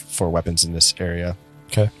specific for weapons in this area.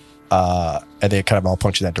 Okay. And they kind of all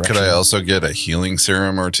point you that direction. Could I also get a healing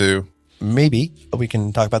serum or two? Maybe we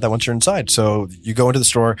can talk about that once you're inside. So you go into the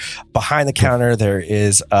store. Behind the counter, there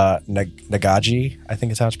is Nagaji, I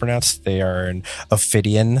think is how it's pronounced. They are an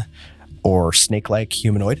Ophidian or snake-like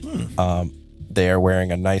humanoid. They are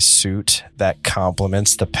wearing a nice suit that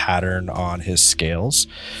complements the pattern on his scales.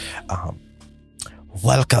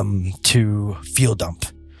 Welcome to Fuel Dump.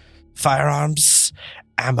 Firearms,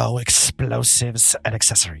 ammo, explosives, and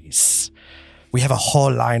accessories. We have a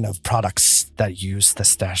whole line of products that use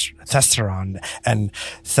testosterone and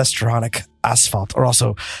testosteronic asphalt, or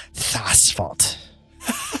also asphalt.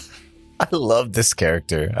 I love this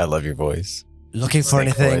character. I love your voice. Looking for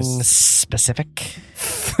Snake anything voice. specific?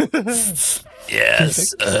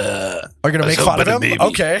 Yes. Are you going to I was make fun of hoping him? maybe-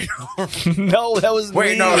 Okay. No, that was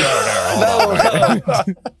Wait, me. no.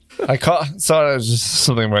 I thought it was just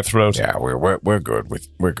something in my throat. Yeah, we're good.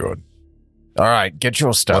 We're good. All right, get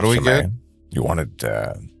your stuff. What do we for get? me. You wanted?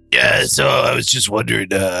 Yeah, so I was just wondering,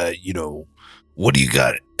 what do you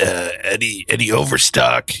got? Any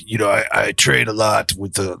overstock? I trade a lot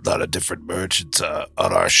with a lot of different merchants on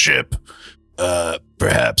our ship.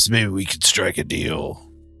 Perhaps maybe we could strike a deal.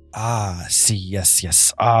 See,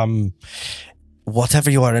 yes. Whatever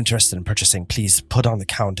you are interested in purchasing, please put on the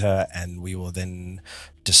counter and we will then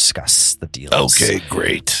discuss the deals. Okay,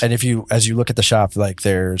 great. And as you look at the shop, like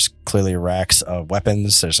there's clearly racks of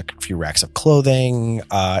weapons. There's a few racks of clothing.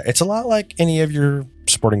 It's a lot like any of your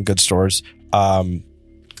sporting goods stores. And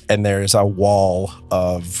there's a wall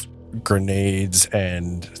of grenades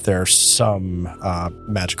and there are some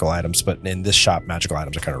magical items, but in this shop, magical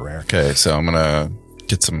items are kind of rare. Okay, so I'm gonna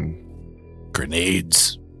get some.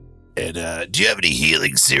 Grenades. And do you have any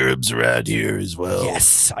healing serums around here as well?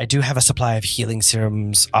 Yes, I do have a supply of healing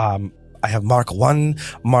serums. I have Mark 1,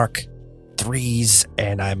 Mark 3s,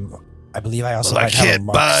 and I believe I also Well, I might have a can't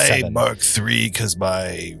Mark buy 7. Mark 3 because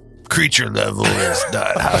my creature level is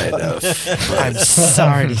not high enough. I'm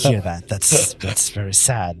sorry to hear that. That's very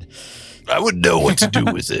sad. I wouldn't know what to do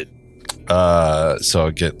with it. So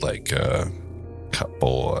I'll get like a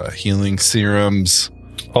couple healing serums.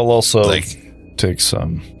 I'll also Like take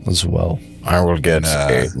some as well. I will get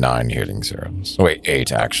 9 healing serums. Wait,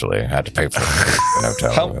 8 actually. I had to pay for them. No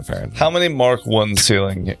telling apparently. How many Mark 1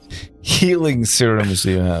 healing serums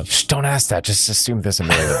do you have? Shh, don't ask that. Just assume there's a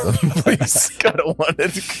million of them, please. I don't want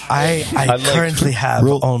it. I currently have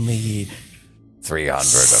only 300 of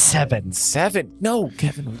 7 7. No,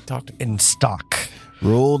 Kevin, we talked. in stock.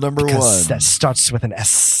 Rule number Because 1. that starts with an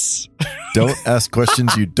S. Don't ask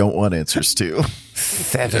questions you don't want answers to.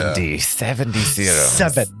 70 serums.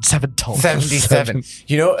 7 total. 77.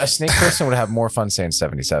 You know, a snake person would have more fun saying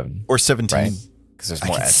 77, Or 17. right? Because there's I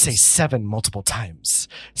more can say S's. 7 multiple times.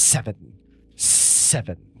 7.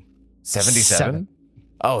 77?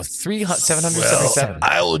 Oh, 777. Well,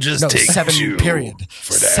 I will just No, take 7 2 period.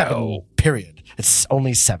 for 7 now. period. It's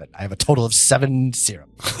only 7. I have a total of 7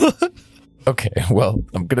 serums. Okay, well,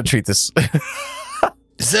 I'm going to treat this.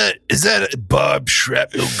 Is that a Bob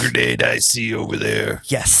shrapnel grenade I see over there?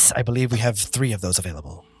 Yes, I believe we have 3 of those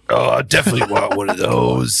available. Oh, I definitely want one of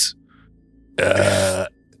those.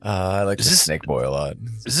 I like Is the this- snake boy a lot.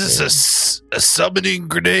 Is this a summoning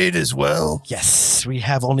grenade as well? Yes, we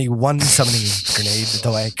have only 1 summoning grenade,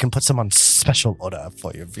 though I can put some on special order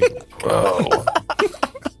for you. If you like. Oh.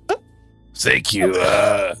 Thank you.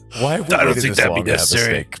 Why have we I don't waited think this that'd be long to have a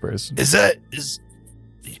necessary. snake person? Is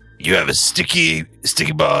you have a sticky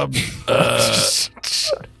bomb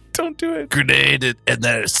Don't do it. grenade and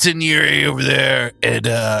then a incendiary over there and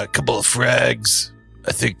a couple of frags.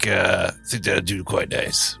 I think that'd do quite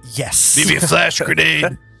nice. Yes. Maybe a flash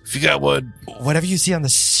grenade if you got one. Whatever you see on the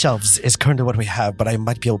shelves is currently what we have, but I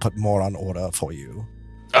might be able to put more on order for you.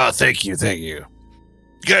 Oh, thank you.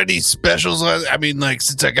 You got any specials on? I mean, like,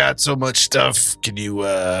 since I got so much stuff, can you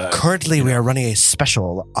Currently, we are running a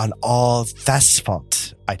special on all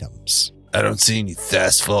Thasphalt items. I don't see any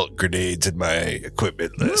asphalt grenades in my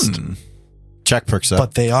equipment list. Check perks up.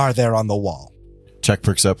 But they are there on the wall. Check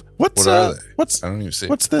perks up. What's What are they? What's I don't even see.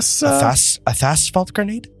 what's this? A Thasphalt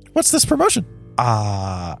grenade? What's this promotion?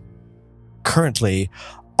 Currently,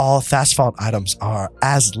 all Thasphalt items are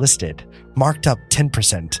as listed, marked up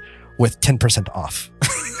 10% with 10% off.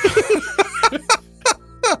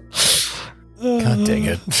 God dang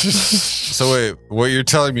it. So wait, what you're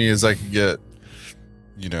telling me is I can get,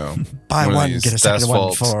 Buy of one, these get a second one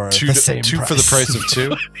asphalt for two, the same two price. for the price of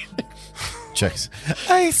 2. Checks.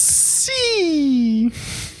 I see.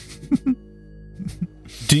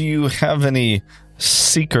 Do you have any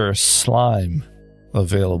Seeker slime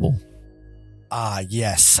available?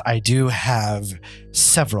 Yes, I do have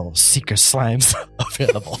several Seeker slimes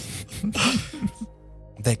available.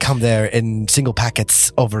 They come there in single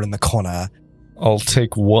packets over in the corner. I'll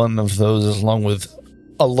take one of those along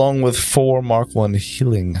with 4 Mark 1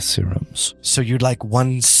 healing serums. So you'd like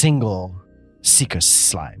one single Seeker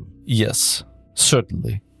slime? Yes,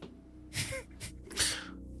 certainly.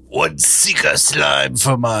 One Seeker slime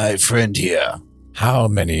for my friend here. How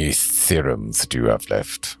many serums do you have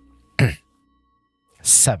left?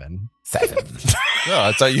 7. 7. No,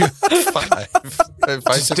 I thought you had 5. If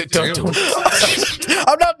I took two.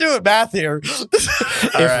 I'm not doing math here.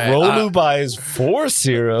 If Rolu buys 4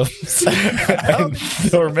 serums, and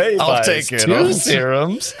Dorme I'll buys take it. 2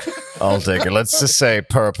 serums, I'll take it. Let's just say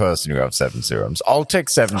per person you have 7 serums. I'll take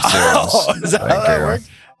 7 serums. Is that how that works?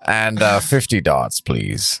 And 50 dots,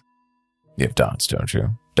 please. You have dots, don't you?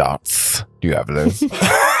 Dots. Do you have those?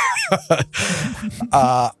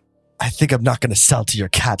 I think I'm not going to sell to your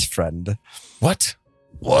cat friend. What?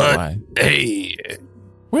 What? Why? Hey,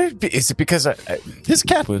 Is it because His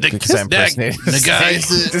cat. because I'm impersonating? the guy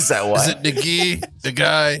Is that why? Is it Nagi? The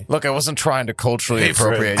guy? Look, I wasn't trying to culturally Hey, Fred.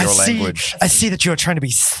 appropriate your language. I see that you are trying to be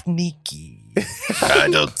sneaky. I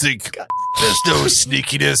don't think there's no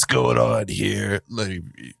sneakiness going on here.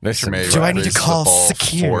 Listen, May Do I need to raise the call ball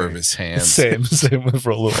secure? 4 of his hands. same with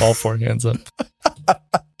Rolu, all 4 hands up.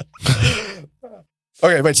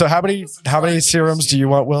 Okay, wait. So how many serums do you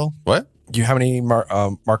want, Will? What? How many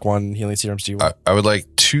Mark 1 healing serums do you want? I would like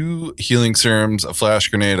 2 healing serums, a flash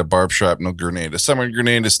grenade, a barb shrapnel grenade, a summer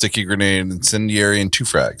grenade, a sticky grenade, an incendiary, and 2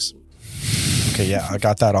 frags. Okay, yeah, I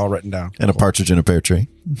got that all written down. And a partridge in a pear tree.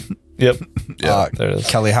 Yep. Yeah. There it is.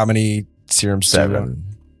 Kelly, how many serums do you want? 7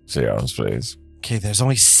 serums, please. Okay, there's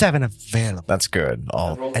only 7 available. That's good.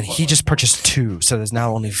 And he just purchased 2, so there's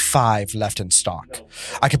now only 5 left in stock.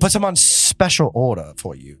 I could put them on special order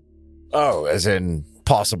for you. Oh, as in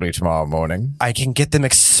possibly tomorrow morning. I can get them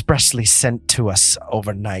expressly sent to us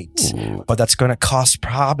overnight, but that's going to cost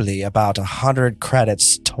probably about 100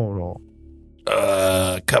 credits total.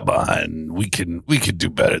 Come on. We can do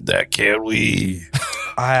better than that, can't we?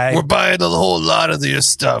 I We're buying a whole lot of your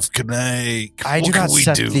stuff. Can I do what can not we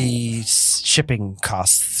set do? the shipping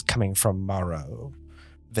costs coming from Morrow.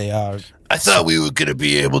 They are I thought we were going to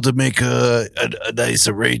be able to make a nice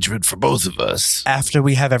arrangement for both of us. after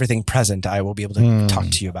we have everything present. I will be able to talk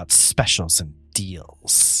to you about specials and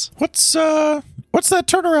deals. What's that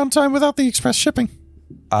turnaround time without the express shipping?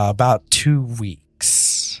 About 2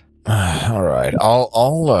 weeks. All right.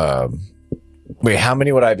 I'll wait, how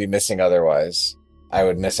many would I be missing otherwise? I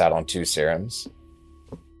would miss out on 2 serums.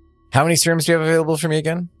 How many serums do you have available for me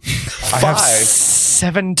again? I have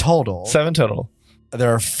 7 total. 7 total.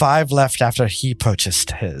 There are 5 left after he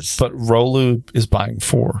purchased his. But Rolu is buying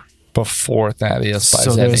 4 before Thaddeus buys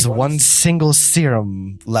So there's any. 1 single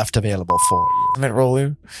serum left available for you. I meant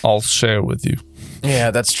Rolu. I'll share with you.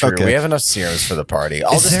 Yeah, that's true. Okay. We have enough serums for the party.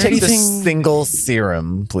 I'll Is just there take anything- the single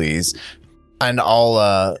serum, please. And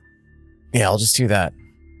I'll just do that.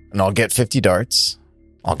 And I'll get 50 darts.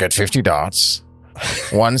 I'll get 50 dots.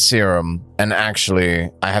 1 serum. And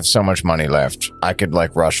actually, I have so much money left. I could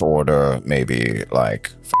rush order maybe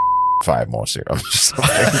 5 more serums.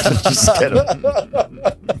 Just get them.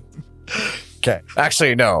 Okay.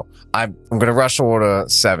 Actually, no. I'm going to rush order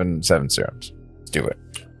 7 serums. Let's do it.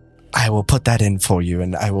 I will put that in for you,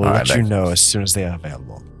 and I will All let right, you thanks. know as soon as they are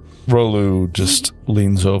available. Rolu just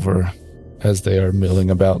leans over as they are milling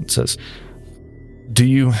about and says, "Do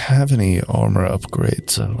you have any armor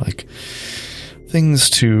upgrades? Like things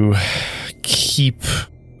to keep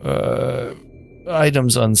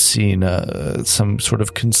items unseen, some sort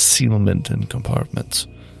of concealment in compartments?"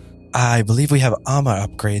 I believe we have armor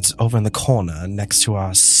upgrades over in the corner next to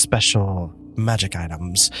our special magic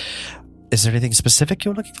items. Is there anything specific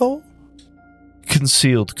you're looking for?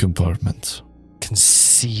 Concealed compartments.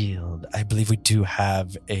 Concealed. I believe we do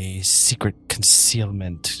have a secret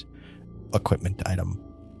concealment equipment item.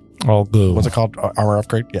 I'll go. What's it called? Armor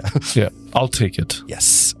upgrade? Yeah. Yeah, I'll take it.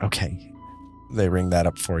 Yes. Okay. They ring that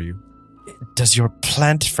up for you. Does your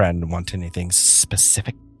plant friend want anything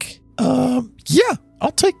specific? Yeah.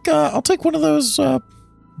 I'll take one of those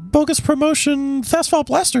bogus promotion fastfall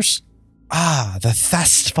blasters. Ah, the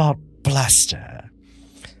Thastvault Blaster.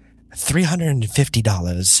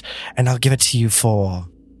 $350, and I'll give it to you for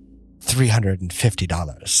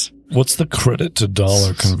 $350. What's the credit to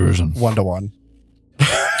dollar conversion? 1-to-1.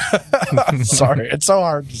 Sorry, it's so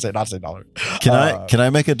hard to say, not say dollar. Can I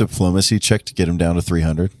make a diplomacy check to get him down to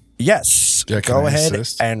 300? Yes. Yeah, can Go I ahead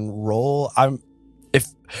assist? and roll.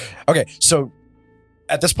 So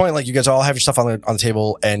at this point, like you guys all have your stuff on the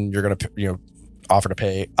table, and you're gonna offer to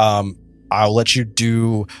pay. I'll let you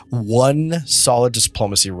do one solid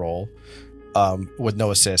diplomacy roll with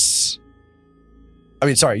no assists. I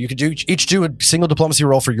mean, sorry, you could each do a single diplomacy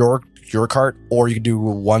roll for your cart, or you could do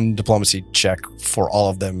one diplomacy check for all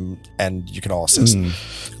of them, and you can all assist.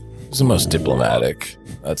 It's the most diplomatic.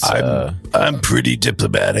 That's I'm pretty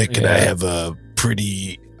diplomatic, and Yeah. I have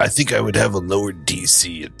I think I would have a lower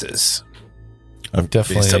DC at this, based on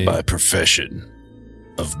Definitely. my profession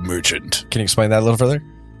of merchant. Can you explain that a little further?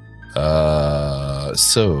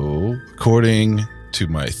 So according to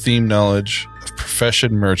my theme knowledge of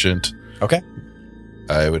profession merchant, Okay.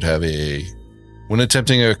 I would have when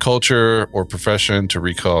attempting a culture or profession to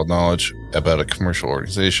recall knowledge about a commercial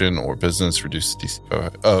organization or business, reduce DC.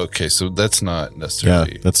 Oh, okay. So that's not Yeah,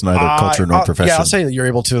 necessarily. that's neither culture nor profession. Yeah, I'll say that you're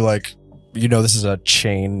able to this is a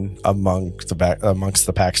chain amongst the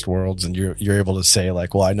Paxed worlds, and you're able to say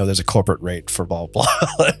well, I know there's a corporate rate for blah blah.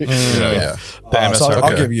 Yeah. The So MSR.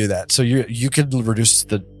 I'll give you that. So you could reduce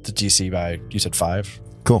the DC by, you said 5.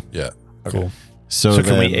 Yeah. Okay. Cool. So, So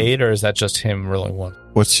can we then aid, or is that just him rolling one?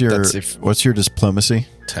 What's your That's if- diplomacy?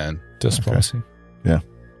 10 Diplomacy.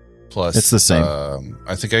 plus. It's the same.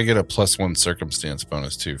 I think I get a +1 circumstance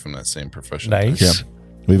bonus too from that same profession. Nice. Yeah.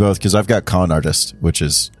 We both, because I've got con artist, which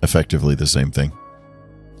is effectively the same thing.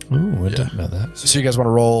 Ooh, I Yeah. didn't know that. So you guys want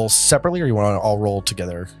to roll separately, or you want to all roll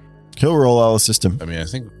together? He'll roll, I'll assist him. I mean, I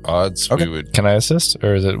think odds Okay. we would. Can I assist,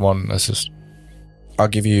 or is it one assist? I'll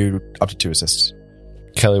give you up to 2 assists.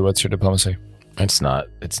 Kelly, what's your diplomacy? it's not.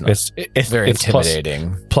 It's very it's plus-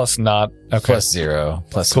 intimidating. Plus not. Okay. Plus 0.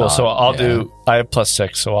 Plus Cool. not, So I'll yeah. do. I have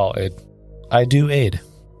 +6, so I'll aid. I do aid.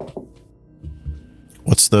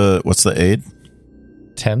 What's the aid?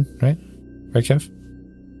 10, right? Right, Kev?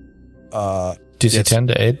 DC Yes. 10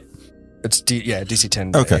 to aid. It's DC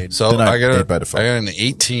 10. Okay. aid. So Then I got aid by default. an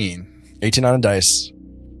 18. 18 on a dice.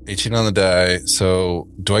 18 on the die. So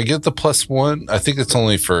do I get the +1? I think it's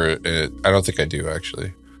only for it. I don't think I do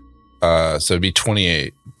actually. So it'd be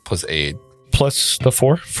 28 plus 8. Plus the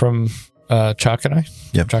 4 from Chalk and I.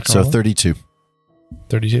 Yep. Jack and So roll? 32.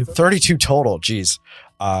 32. 32 total. Jeez.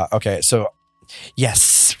 Okay. So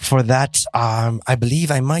yes, for that, I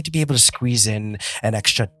believe I might be able to squeeze in an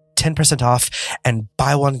extra 10% off and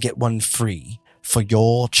buy one, get one free for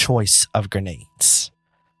your choice of grenades.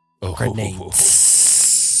 Oh,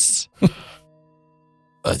 Grenades.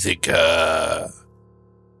 I think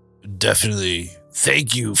definitely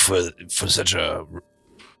thank you for such a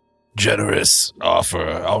generous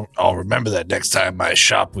offer. I'll remember that next time I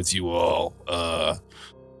shop with you all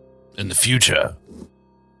in the future.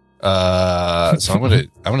 So I'm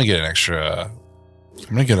gonna get an extra. I'm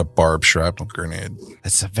gonna get a barb shrapnel grenade.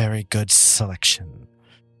 That's a very good selection.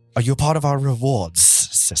 Are you part of our rewards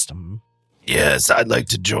system? Yes, I'd like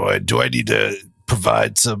to join. Do I need to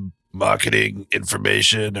provide some marketing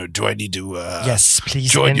information, or do I need to Yes, please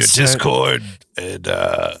join your insert- Discord and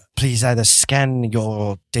Please either scan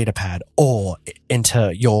your data pad or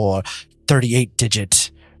enter your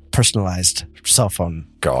 38-digit personalized cell phone.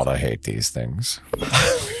 God, I hate these things.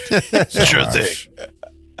 sure thing.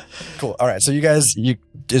 Cool. All right. So you guys,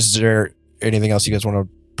 is there anything else you guys want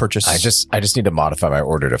to purchase? I just need to modify my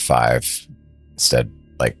order to 5 instead,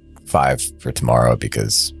 like 5 for tomorrow,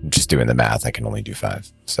 because just doing the math, I can only do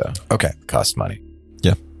 5. So Okay. cost money.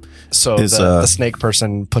 So Is, the snake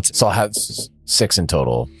person puts. So I'll have 6 in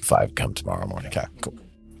total. 5 come tomorrow morning. Okay. Cool.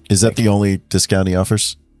 Is that the only discount he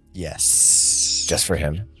offers? Yes. Just for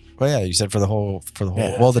him. Well, yeah. You said for the whole.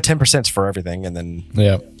 Yeah. Well, the 10%'s for everything, and then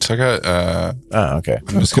Yeah. So I got. Oh, okay.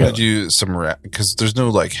 I'm just gonna do some because there's no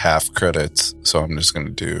like half credits. So I'm just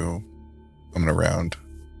gonna round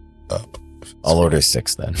up. I'll order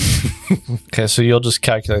 6 then. Okay, so you'll just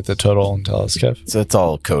calculate the total and tell us, Kev. So it's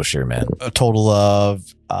all kosher, man. a total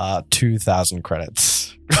of 2,000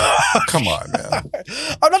 credits. Come on, man.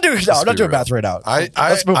 I'm not doing be real. math right now. I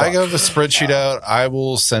Let's move on. got the spreadsheet out. I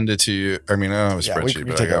will send it to you. I mean, I don't have a Yeah, spreadsheet, we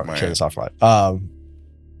but I take got out my. this offline.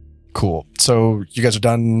 Cool. So you guys are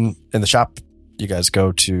done in the shop. You guys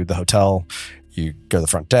go to the hotel. You go to the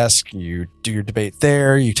front desk. You do your debate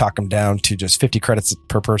there. You talk them down to just 50 credits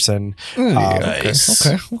per person. Nice.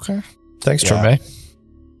 Okay. Thanks, Yeah. Treme.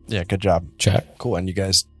 Yeah, good job. Chat. Cool. And you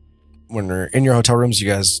guys, when you're in your hotel rooms, you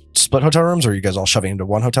guys split hotel rooms, or are you guys all shoving into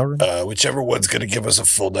one hotel room? Whichever one's gonna give us a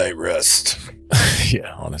full night rest.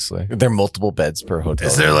 Yeah, honestly. There are multiple beds per hotel.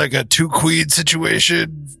 Is there like a 2 queen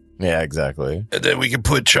situation, Yeah, exactly. and then we can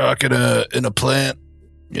put Chalk in a plant?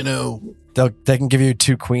 You know, They can give you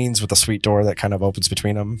 2 queens with a suite door that kind of opens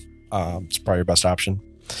between them. It's probably your best option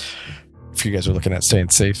if you guys are looking at staying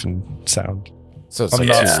safe and sound. So it's I'm like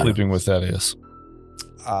not Yeah. sleeping with Thaddeus.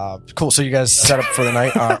 Cool. So you guys set up for the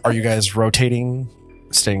night. Are you guys rotating,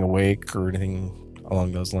 staying awake, or anything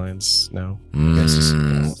along those lines? No.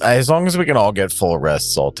 As long as we can all get full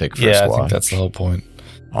rests, I'll take first Yeah, I watch. think that's the whole point.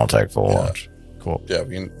 I'll take full watch. Cool. Yeah,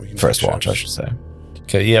 we can First take watch, I shifts. should say.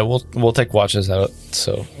 Okay, yeah, we'll take watches out,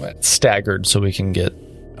 so staggered, so we can get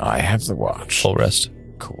I have the watch. full rest.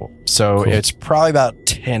 Cool. So Cool. it's probably about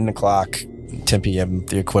 10 o'clock, 10 p.m.,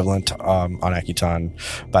 the equivalent on Akiton.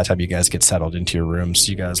 By the time you guys get settled into your rooms,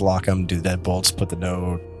 you guys lock them, do the deadbolts, put the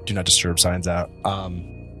no do not disturb signs out.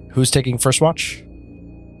 Who's taking first watch?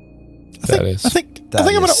 That is. I think I'm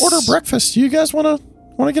going to order breakfast. Do you guys want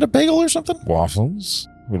to get a bagel or something? Waffles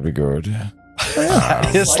would be good.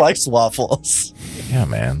 He likes waffles. Yeah,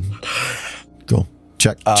 man. Cool.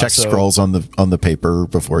 Check So- scrolls on the paper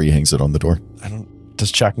before he hangs it on the door.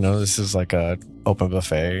 Does Chuck know this is like a open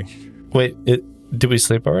buffet? Wait, did we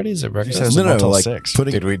sleep already? Is it breakfast? says- No, until like 6.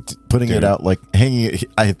 putting Did it out, like hanging it.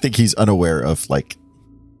 I think he's unaware of like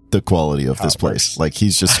the quality of this it place. works. Like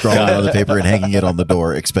he's just scrawling on the paper and hanging it on the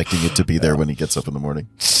door, expecting it to be there when he gets up in the morning.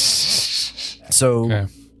 So Okay.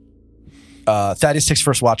 Thaddeus takes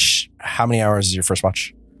first watch. How many hours is your first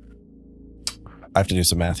watch? I have to do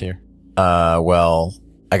some math here. Well,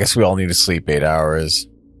 I guess we all need to sleep 8 hours.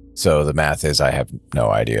 So the math is I have no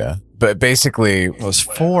idea. But basically, Well, there's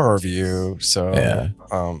 4 of you, so Yeah.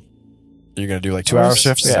 you're gonna do like 2-hour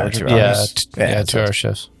shifts. Is that Yeah, what you're 2 doing? hours. Yeah, 2-hour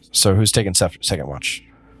shifts. So who's taking second watch?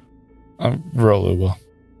 Rolu will.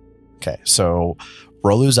 Okay, so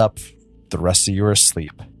Rolu's up. The rest of you are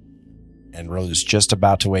asleep, and Rolu's just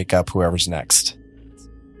about to wake up. Whoever's next,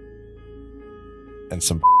 and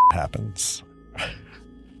some happens.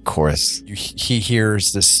 of course. He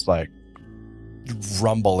hears this like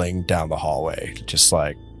rumbling down the hallway, just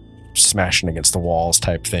like smashing against the walls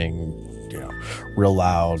type thing, real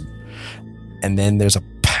loud. And then there's a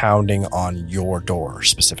pounding on your door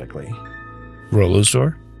specifically. Rolu's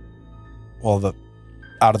door? Well,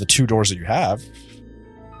 out of the 2 doors that you have,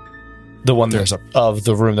 The one there's of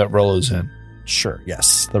the room that Rolu's in. Sure,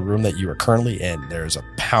 yes. The room that you are currently in, there's a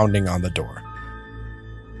pounding on the door.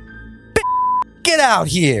 Get out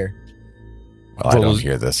here! Well, I don't Rolu's-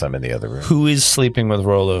 hear this. I'm in the other room. Who is sleeping with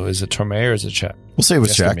Rolu? Is it Torme or is it Chat? We'll say it was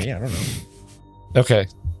Guess to Jack. me, I don't know. Okay.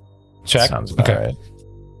 Check. Sounds about Okay. right.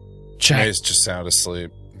 Check. He's just sound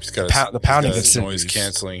asleep. He's got The pounding his continues. noise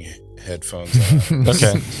canceling headphones on.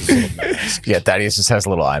 Okay. His little mask. Yeah, Thaddeus just has a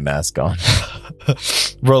little eye mask on.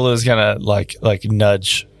 Rolu's gonna like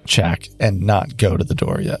nudge Jack and not go to the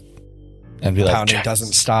door yet. And be The like, pounding "Jack."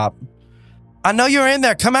 doesn't stop. I know you're in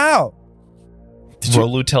there. Come out.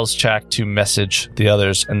 Rolu tells Jack to message the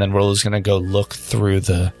others, and then Rolu's gonna go look through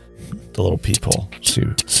the little peephole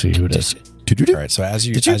to see who it is. All right. So as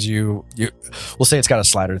you we'll say it's got a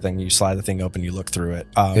slider thing. You slide the thing open. You look through it.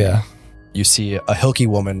 Yeah. You see a Hilky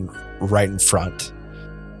woman right in front,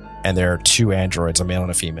 and there are 2 androids, a male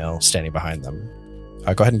and a female, standing behind them.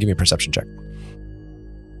 Go ahead and give me a perception check.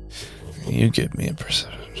 You give me a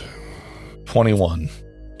percentage. 21.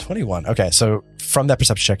 21. Okay, so from that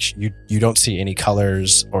perception check, you don't see any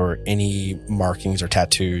colors or any markings or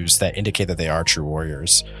tattoos that indicate that they are true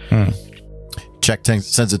warriors. Check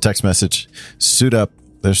sends a text message. Suit up.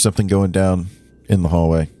 There's something going down in the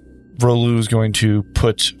hallway. Rolu's going to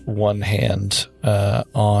put one hand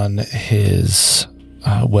on his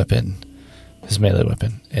weapon, his melee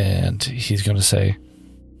weapon, and he's going to say,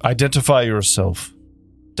 "Identify yourself."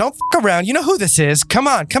 Don't f around. You know who this is. Come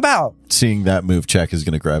on, come out. Seeing that move, Check is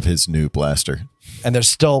going to grab his new blaster. And they're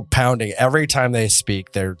still pounding. Every time they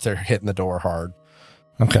speak, they're hitting the door hard.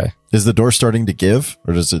 Okay. Is the door starting to give,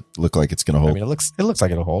 or does it look like it's going to I hold? mean, it looks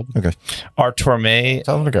like it'll hold. Our Torme,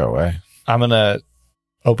 Tell him to go away. I'm going to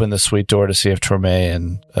open the suite door to see if Torme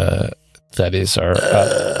and Thaddeus are.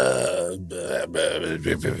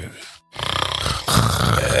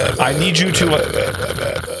 I need you to.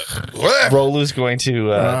 What? Rolu's going to. You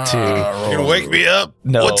gonna wake me up?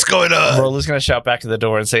 No. What's going on? Rolu's going to shout back to the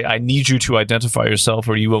door and say, "I need you to identify yourself,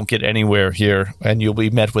 or you won't get anywhere here, and you'll be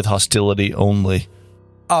met with hostility only."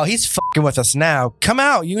 Oh, he's fucking with us now. Come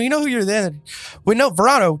out. You know who you're there. We know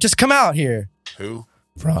Verano. Just come out here. Who?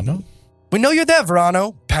 Vrano? We know you're there,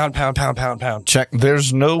 Verano. Pound, pound, pound, pound, pound. Check.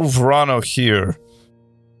 There's no Vrano here.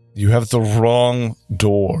 You have the wrong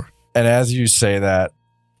door. And as you say that,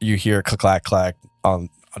 you hear click, clack, clack on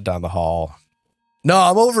down the hall. No,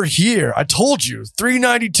 I'm over here. I told you,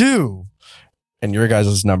 392. And your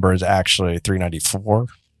guys' number is actually 394.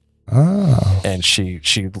 Oh. And she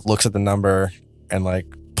looks at the number and like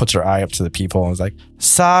puts her eye up to the people and is like,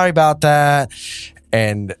 "Sorry about that."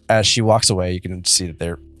 And as she walks away, you can see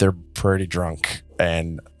that they're pretty drunk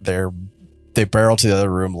and they're They barrel to the other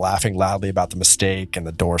room, laughing loudly about the mistake, and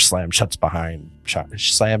the door slams shut behind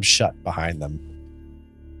them.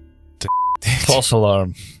 False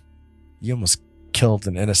alarm. You almost killed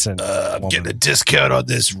an innocent I'm woman. getting a discount on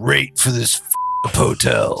this rate for this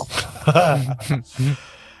hotel.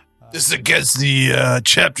 This is against the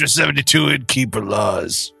Chapter 72 innkeeper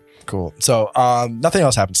laws. Cool. So nothing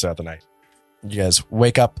else happens throughout the night. You guys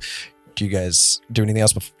wake up. Do you guys do anything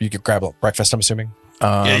else before you could grab a breakfast, I'm assuming?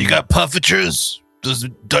 Yeah, you got puffertures? Those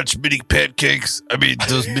Dutch mini pancakes? I mean,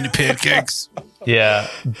 those mini pancakes? Yeah.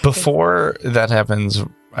 Before that happens,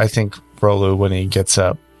 I think Rolu, when he gets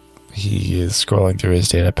up, he is scrolling through his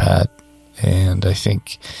data pad. And I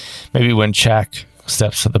think maybe when Chak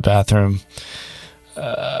steps to the bathroom,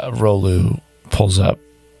 Rolu pulls up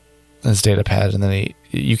his data pad, and then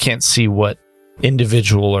you can't see what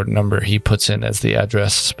individual or number he puts in as the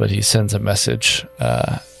address, but he sends a message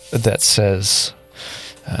that says,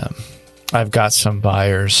 I've got some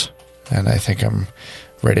buyers, and I think I'm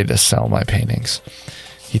ready to sell my paintings.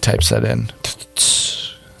 He types that in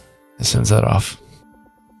and sends that off.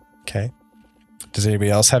 Okay. Does anybody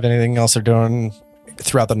else have anything else they're doing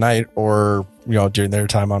throughout the night, or during their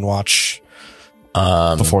time on watch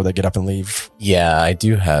before they get up and leave? Yeah, I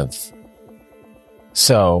do have.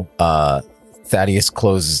 So, Thaddeus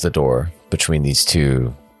closes the door between these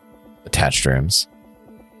two attached rooms,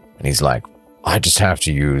 and he's like, I just have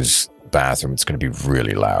to use the bathroom. It's going to be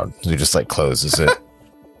really loud. So he just closes it.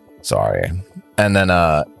 Sorry. And then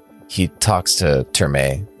he talks to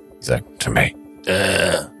Terme. He's like, Terme.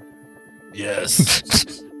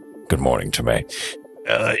 Yes. Good morning, Terme.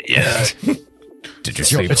 Yeah. Did you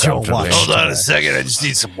sleep comfortably? Hold on a second. I just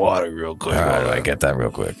need some water real quick. All right, I get that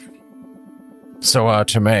real quick. So,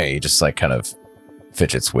 Terme, he just kind of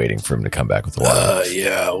fidgets waiting for him to come back with the water.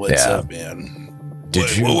 Yeah. What's up, man?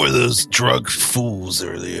 What were those drunk fools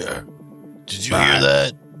earlier? Did you hear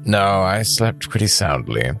that? No, I slept pretty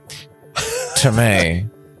soundly. Terme,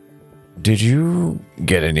 did you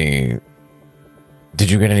get any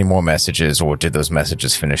more messages, or did those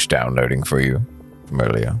messages finish downloading for you from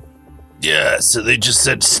earlier? Yeah, so they just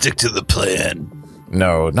said stick to the plan.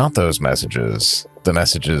 No, not those messages. The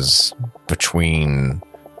messages between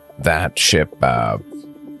that ship, what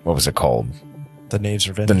was it called? The Knave's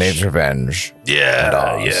Revenge. The Knave's Revenge.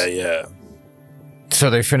 Yeah. So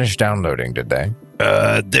they finished downloading, did they?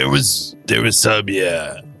 There was some,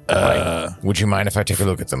 yeah. Would you mind if I take a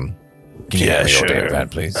look at them? Can you hand me your data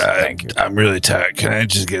pad, please? Thank you. I'm really tired. Can I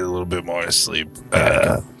just get a little bit more sleep?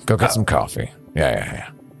 Go get some coffee.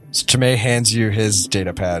 Yeah. So Tremaine hands you his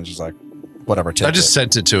data pad and she's like, whatever, take I just it.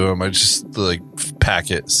 sent it to him. I just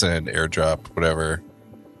packet, send, airdrop, whatever.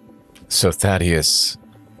 So Thaddeus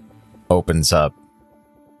opens up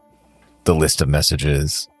the list of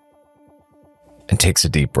messages and takes a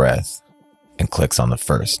deep breath and clicks on the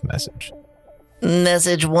first message.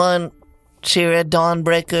 Message 1, Shira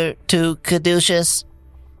Dawnbreaker to Caduceus.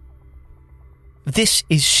 This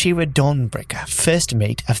is Shira Dawnbreaker, first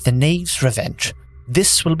mate of the Knave's Revenge.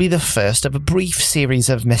 This will be the first of a brief series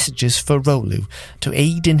of messages for Rolu to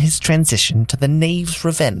aid in his transition to the Knave's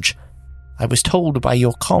Revenge. I was told by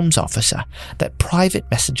your comms officer that private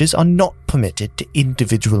messages are not permitted to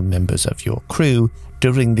individual members of your crew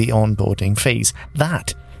during the onboarding phase.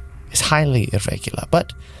 That is highly irregular,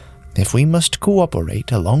 but if we must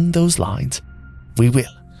cooperate along those lines, we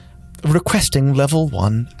will. Requesting level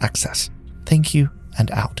 1 access. Thank you, and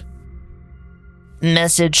out.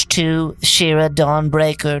 Message 2, Shira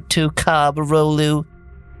Dawnbreaker to Cobb Rolu.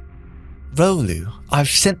 Rolu, I've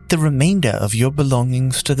sent the remainder of your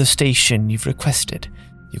belongings to the station you've requested.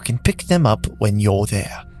 You can pick them up when you're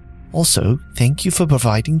there. Also, thank you for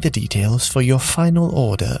providing the details for your final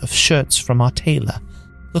order of shirts from our tailor.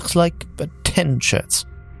 Looks like 10 shirts.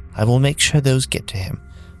 I will make sure those get to him.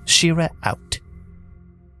 Shira out.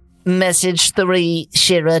 Message 3,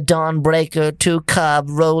 Shira Dawnbreaker to Cobb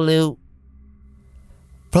Rolu.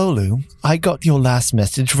 Rolu, I got your last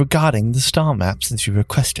message regarding the star maps that you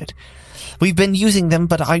requested. We've been using them,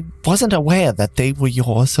 but I wasn't aware that they were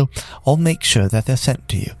yours, so I'll make sure that they're sent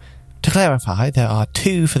to you. To clarify, there are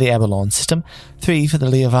 2 for the Avalon system, 3 for the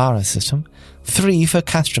Leovara system, 3 for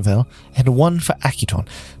Castroville, and 1 for Akiton.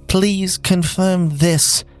 Please confirm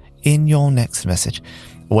this in your next message.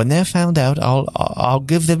 When they're found out, I'll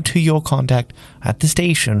give them to your contact at the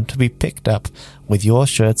station to be picked up with your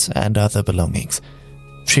shirts and other belongings.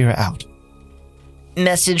 Shira out.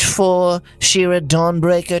 Message 4, Shira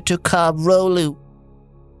Dawnbreaker to Cobb Rolu.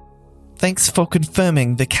 Thanks for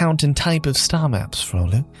confirming the count and type of star maps,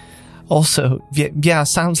 Rolu. Also, yeah,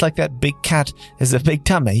 sounds like that big cat is a big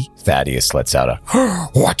tummy. Thaddeus lets out a,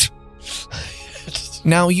 what?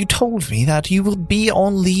 Now, you told me that you will be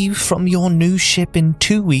on leave from your new ship in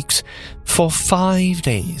 2 weeks for 5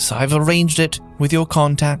 days. I've arranged it with your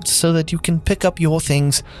contact so that you can pick up your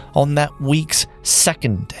things on that week's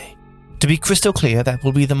second day. To be crystal clear, that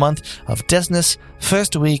will be the month of Desnus,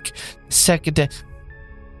 first week, second day.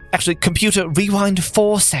 Actually, computer, rewind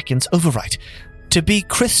 4 seconds, overwrite. To be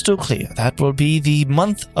crystal clear, that will be the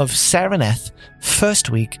month of Saraneth, first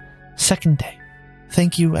week, second day.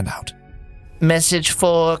 Thank you, and out. Message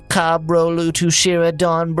for Cabrolu to Shira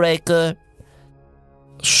Dawnbreaker.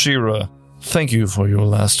 Shira, thank you for your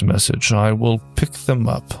last message. I will pick them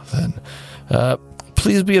up then.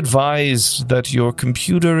 Please be advised that your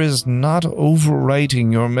computer is not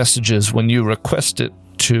overwriting your messages when you request it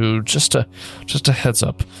to. Just a heads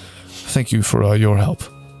up. Thank you for your help.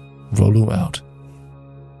 Rolu out.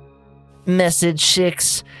 Message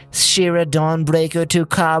 6, Shira Dawnbreaker to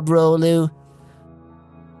Cabrolu.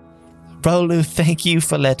 Rolu, thank you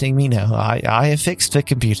for letting me know. I have fixed the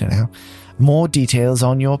computer now. More details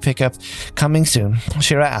on your pickup coming soon.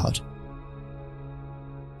 Shira out.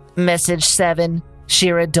 Message 7,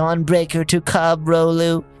 Shira Dawnbreaker to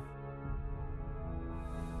Cabrolu.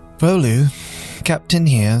 Rolu, Captain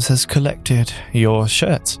Hears has collected your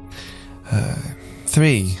shirts.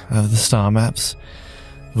 3 of the star maps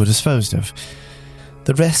were disposed of.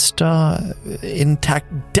 The rest are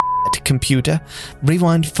intact. Computer,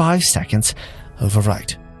 rewind 5 seconds,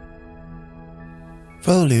 overwrite.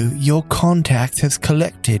 Rolu, your contact has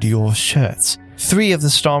collected your shirts. 3 of the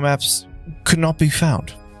star maps could not be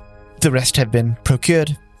found. The rest have been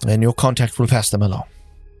procured, and your contact will pass them along.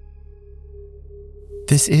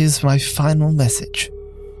 This is my final message.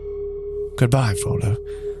 Goodbye, Rolu,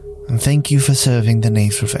 and thank you for serving the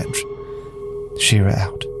Knave's Revenge. Shira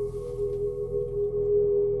out.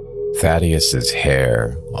 Thaddeus's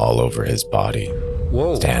hair all over his body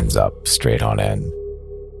Whoa. stands up straight on end.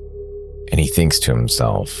 And he thinks to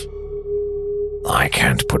himself, I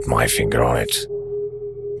can't put my finger on it,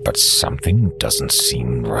 but something doesn't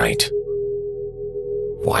seem right.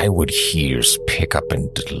 Why would Hears pick up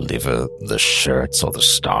and deliver the shirts or the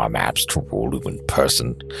star maps to Rolu in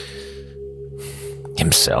person?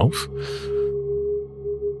 Himself?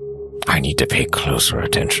 I need to pay closer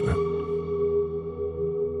attention.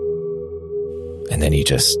 And then he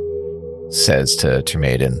just says to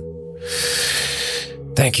Maiden,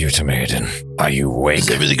 Thank you, Maiden. Are you awake? Is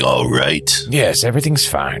everything all right? Yes, everything's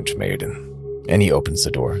fine, Maiden. And he opens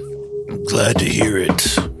the door. I'm glad to hear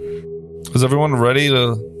it. Is everyone ready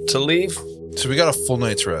to leave? So we got a full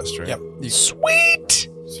night's rest, right? Yep. Sweet!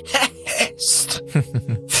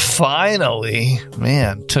 Finally!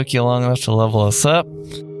 Man, took you long enough to level us up.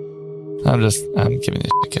 I'm giving you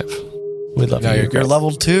shit, Kev. We love Now you. you're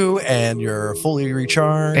level 2 and you're fully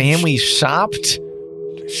recharged. And we shopped.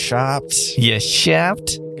 Shopped. You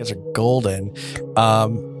shopped. You guys are golden.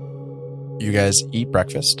 You guys eat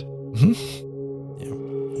breakfast.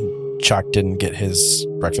 Chuck didn't get his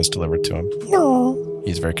breakfast delivered to him. No.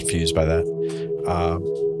 He's very confused by that.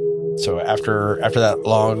 So after that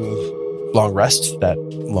long rest, that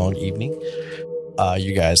long evening,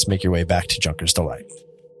 you guys make your way back to Junker's Delight.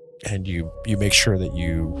 And you make sure that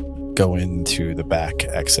you go into the back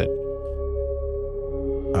exit.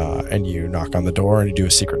 And you knock on the door and you do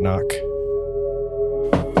a secret knock.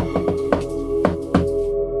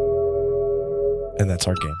 And that's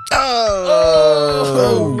our game.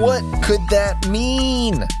 Oh, what could that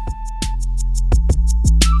mean?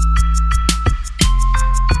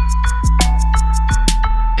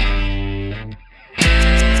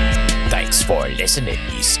 Thanks for listening,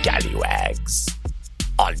 you scallywags.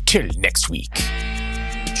 Until next week,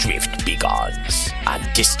 drift begons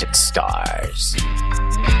and distant stars.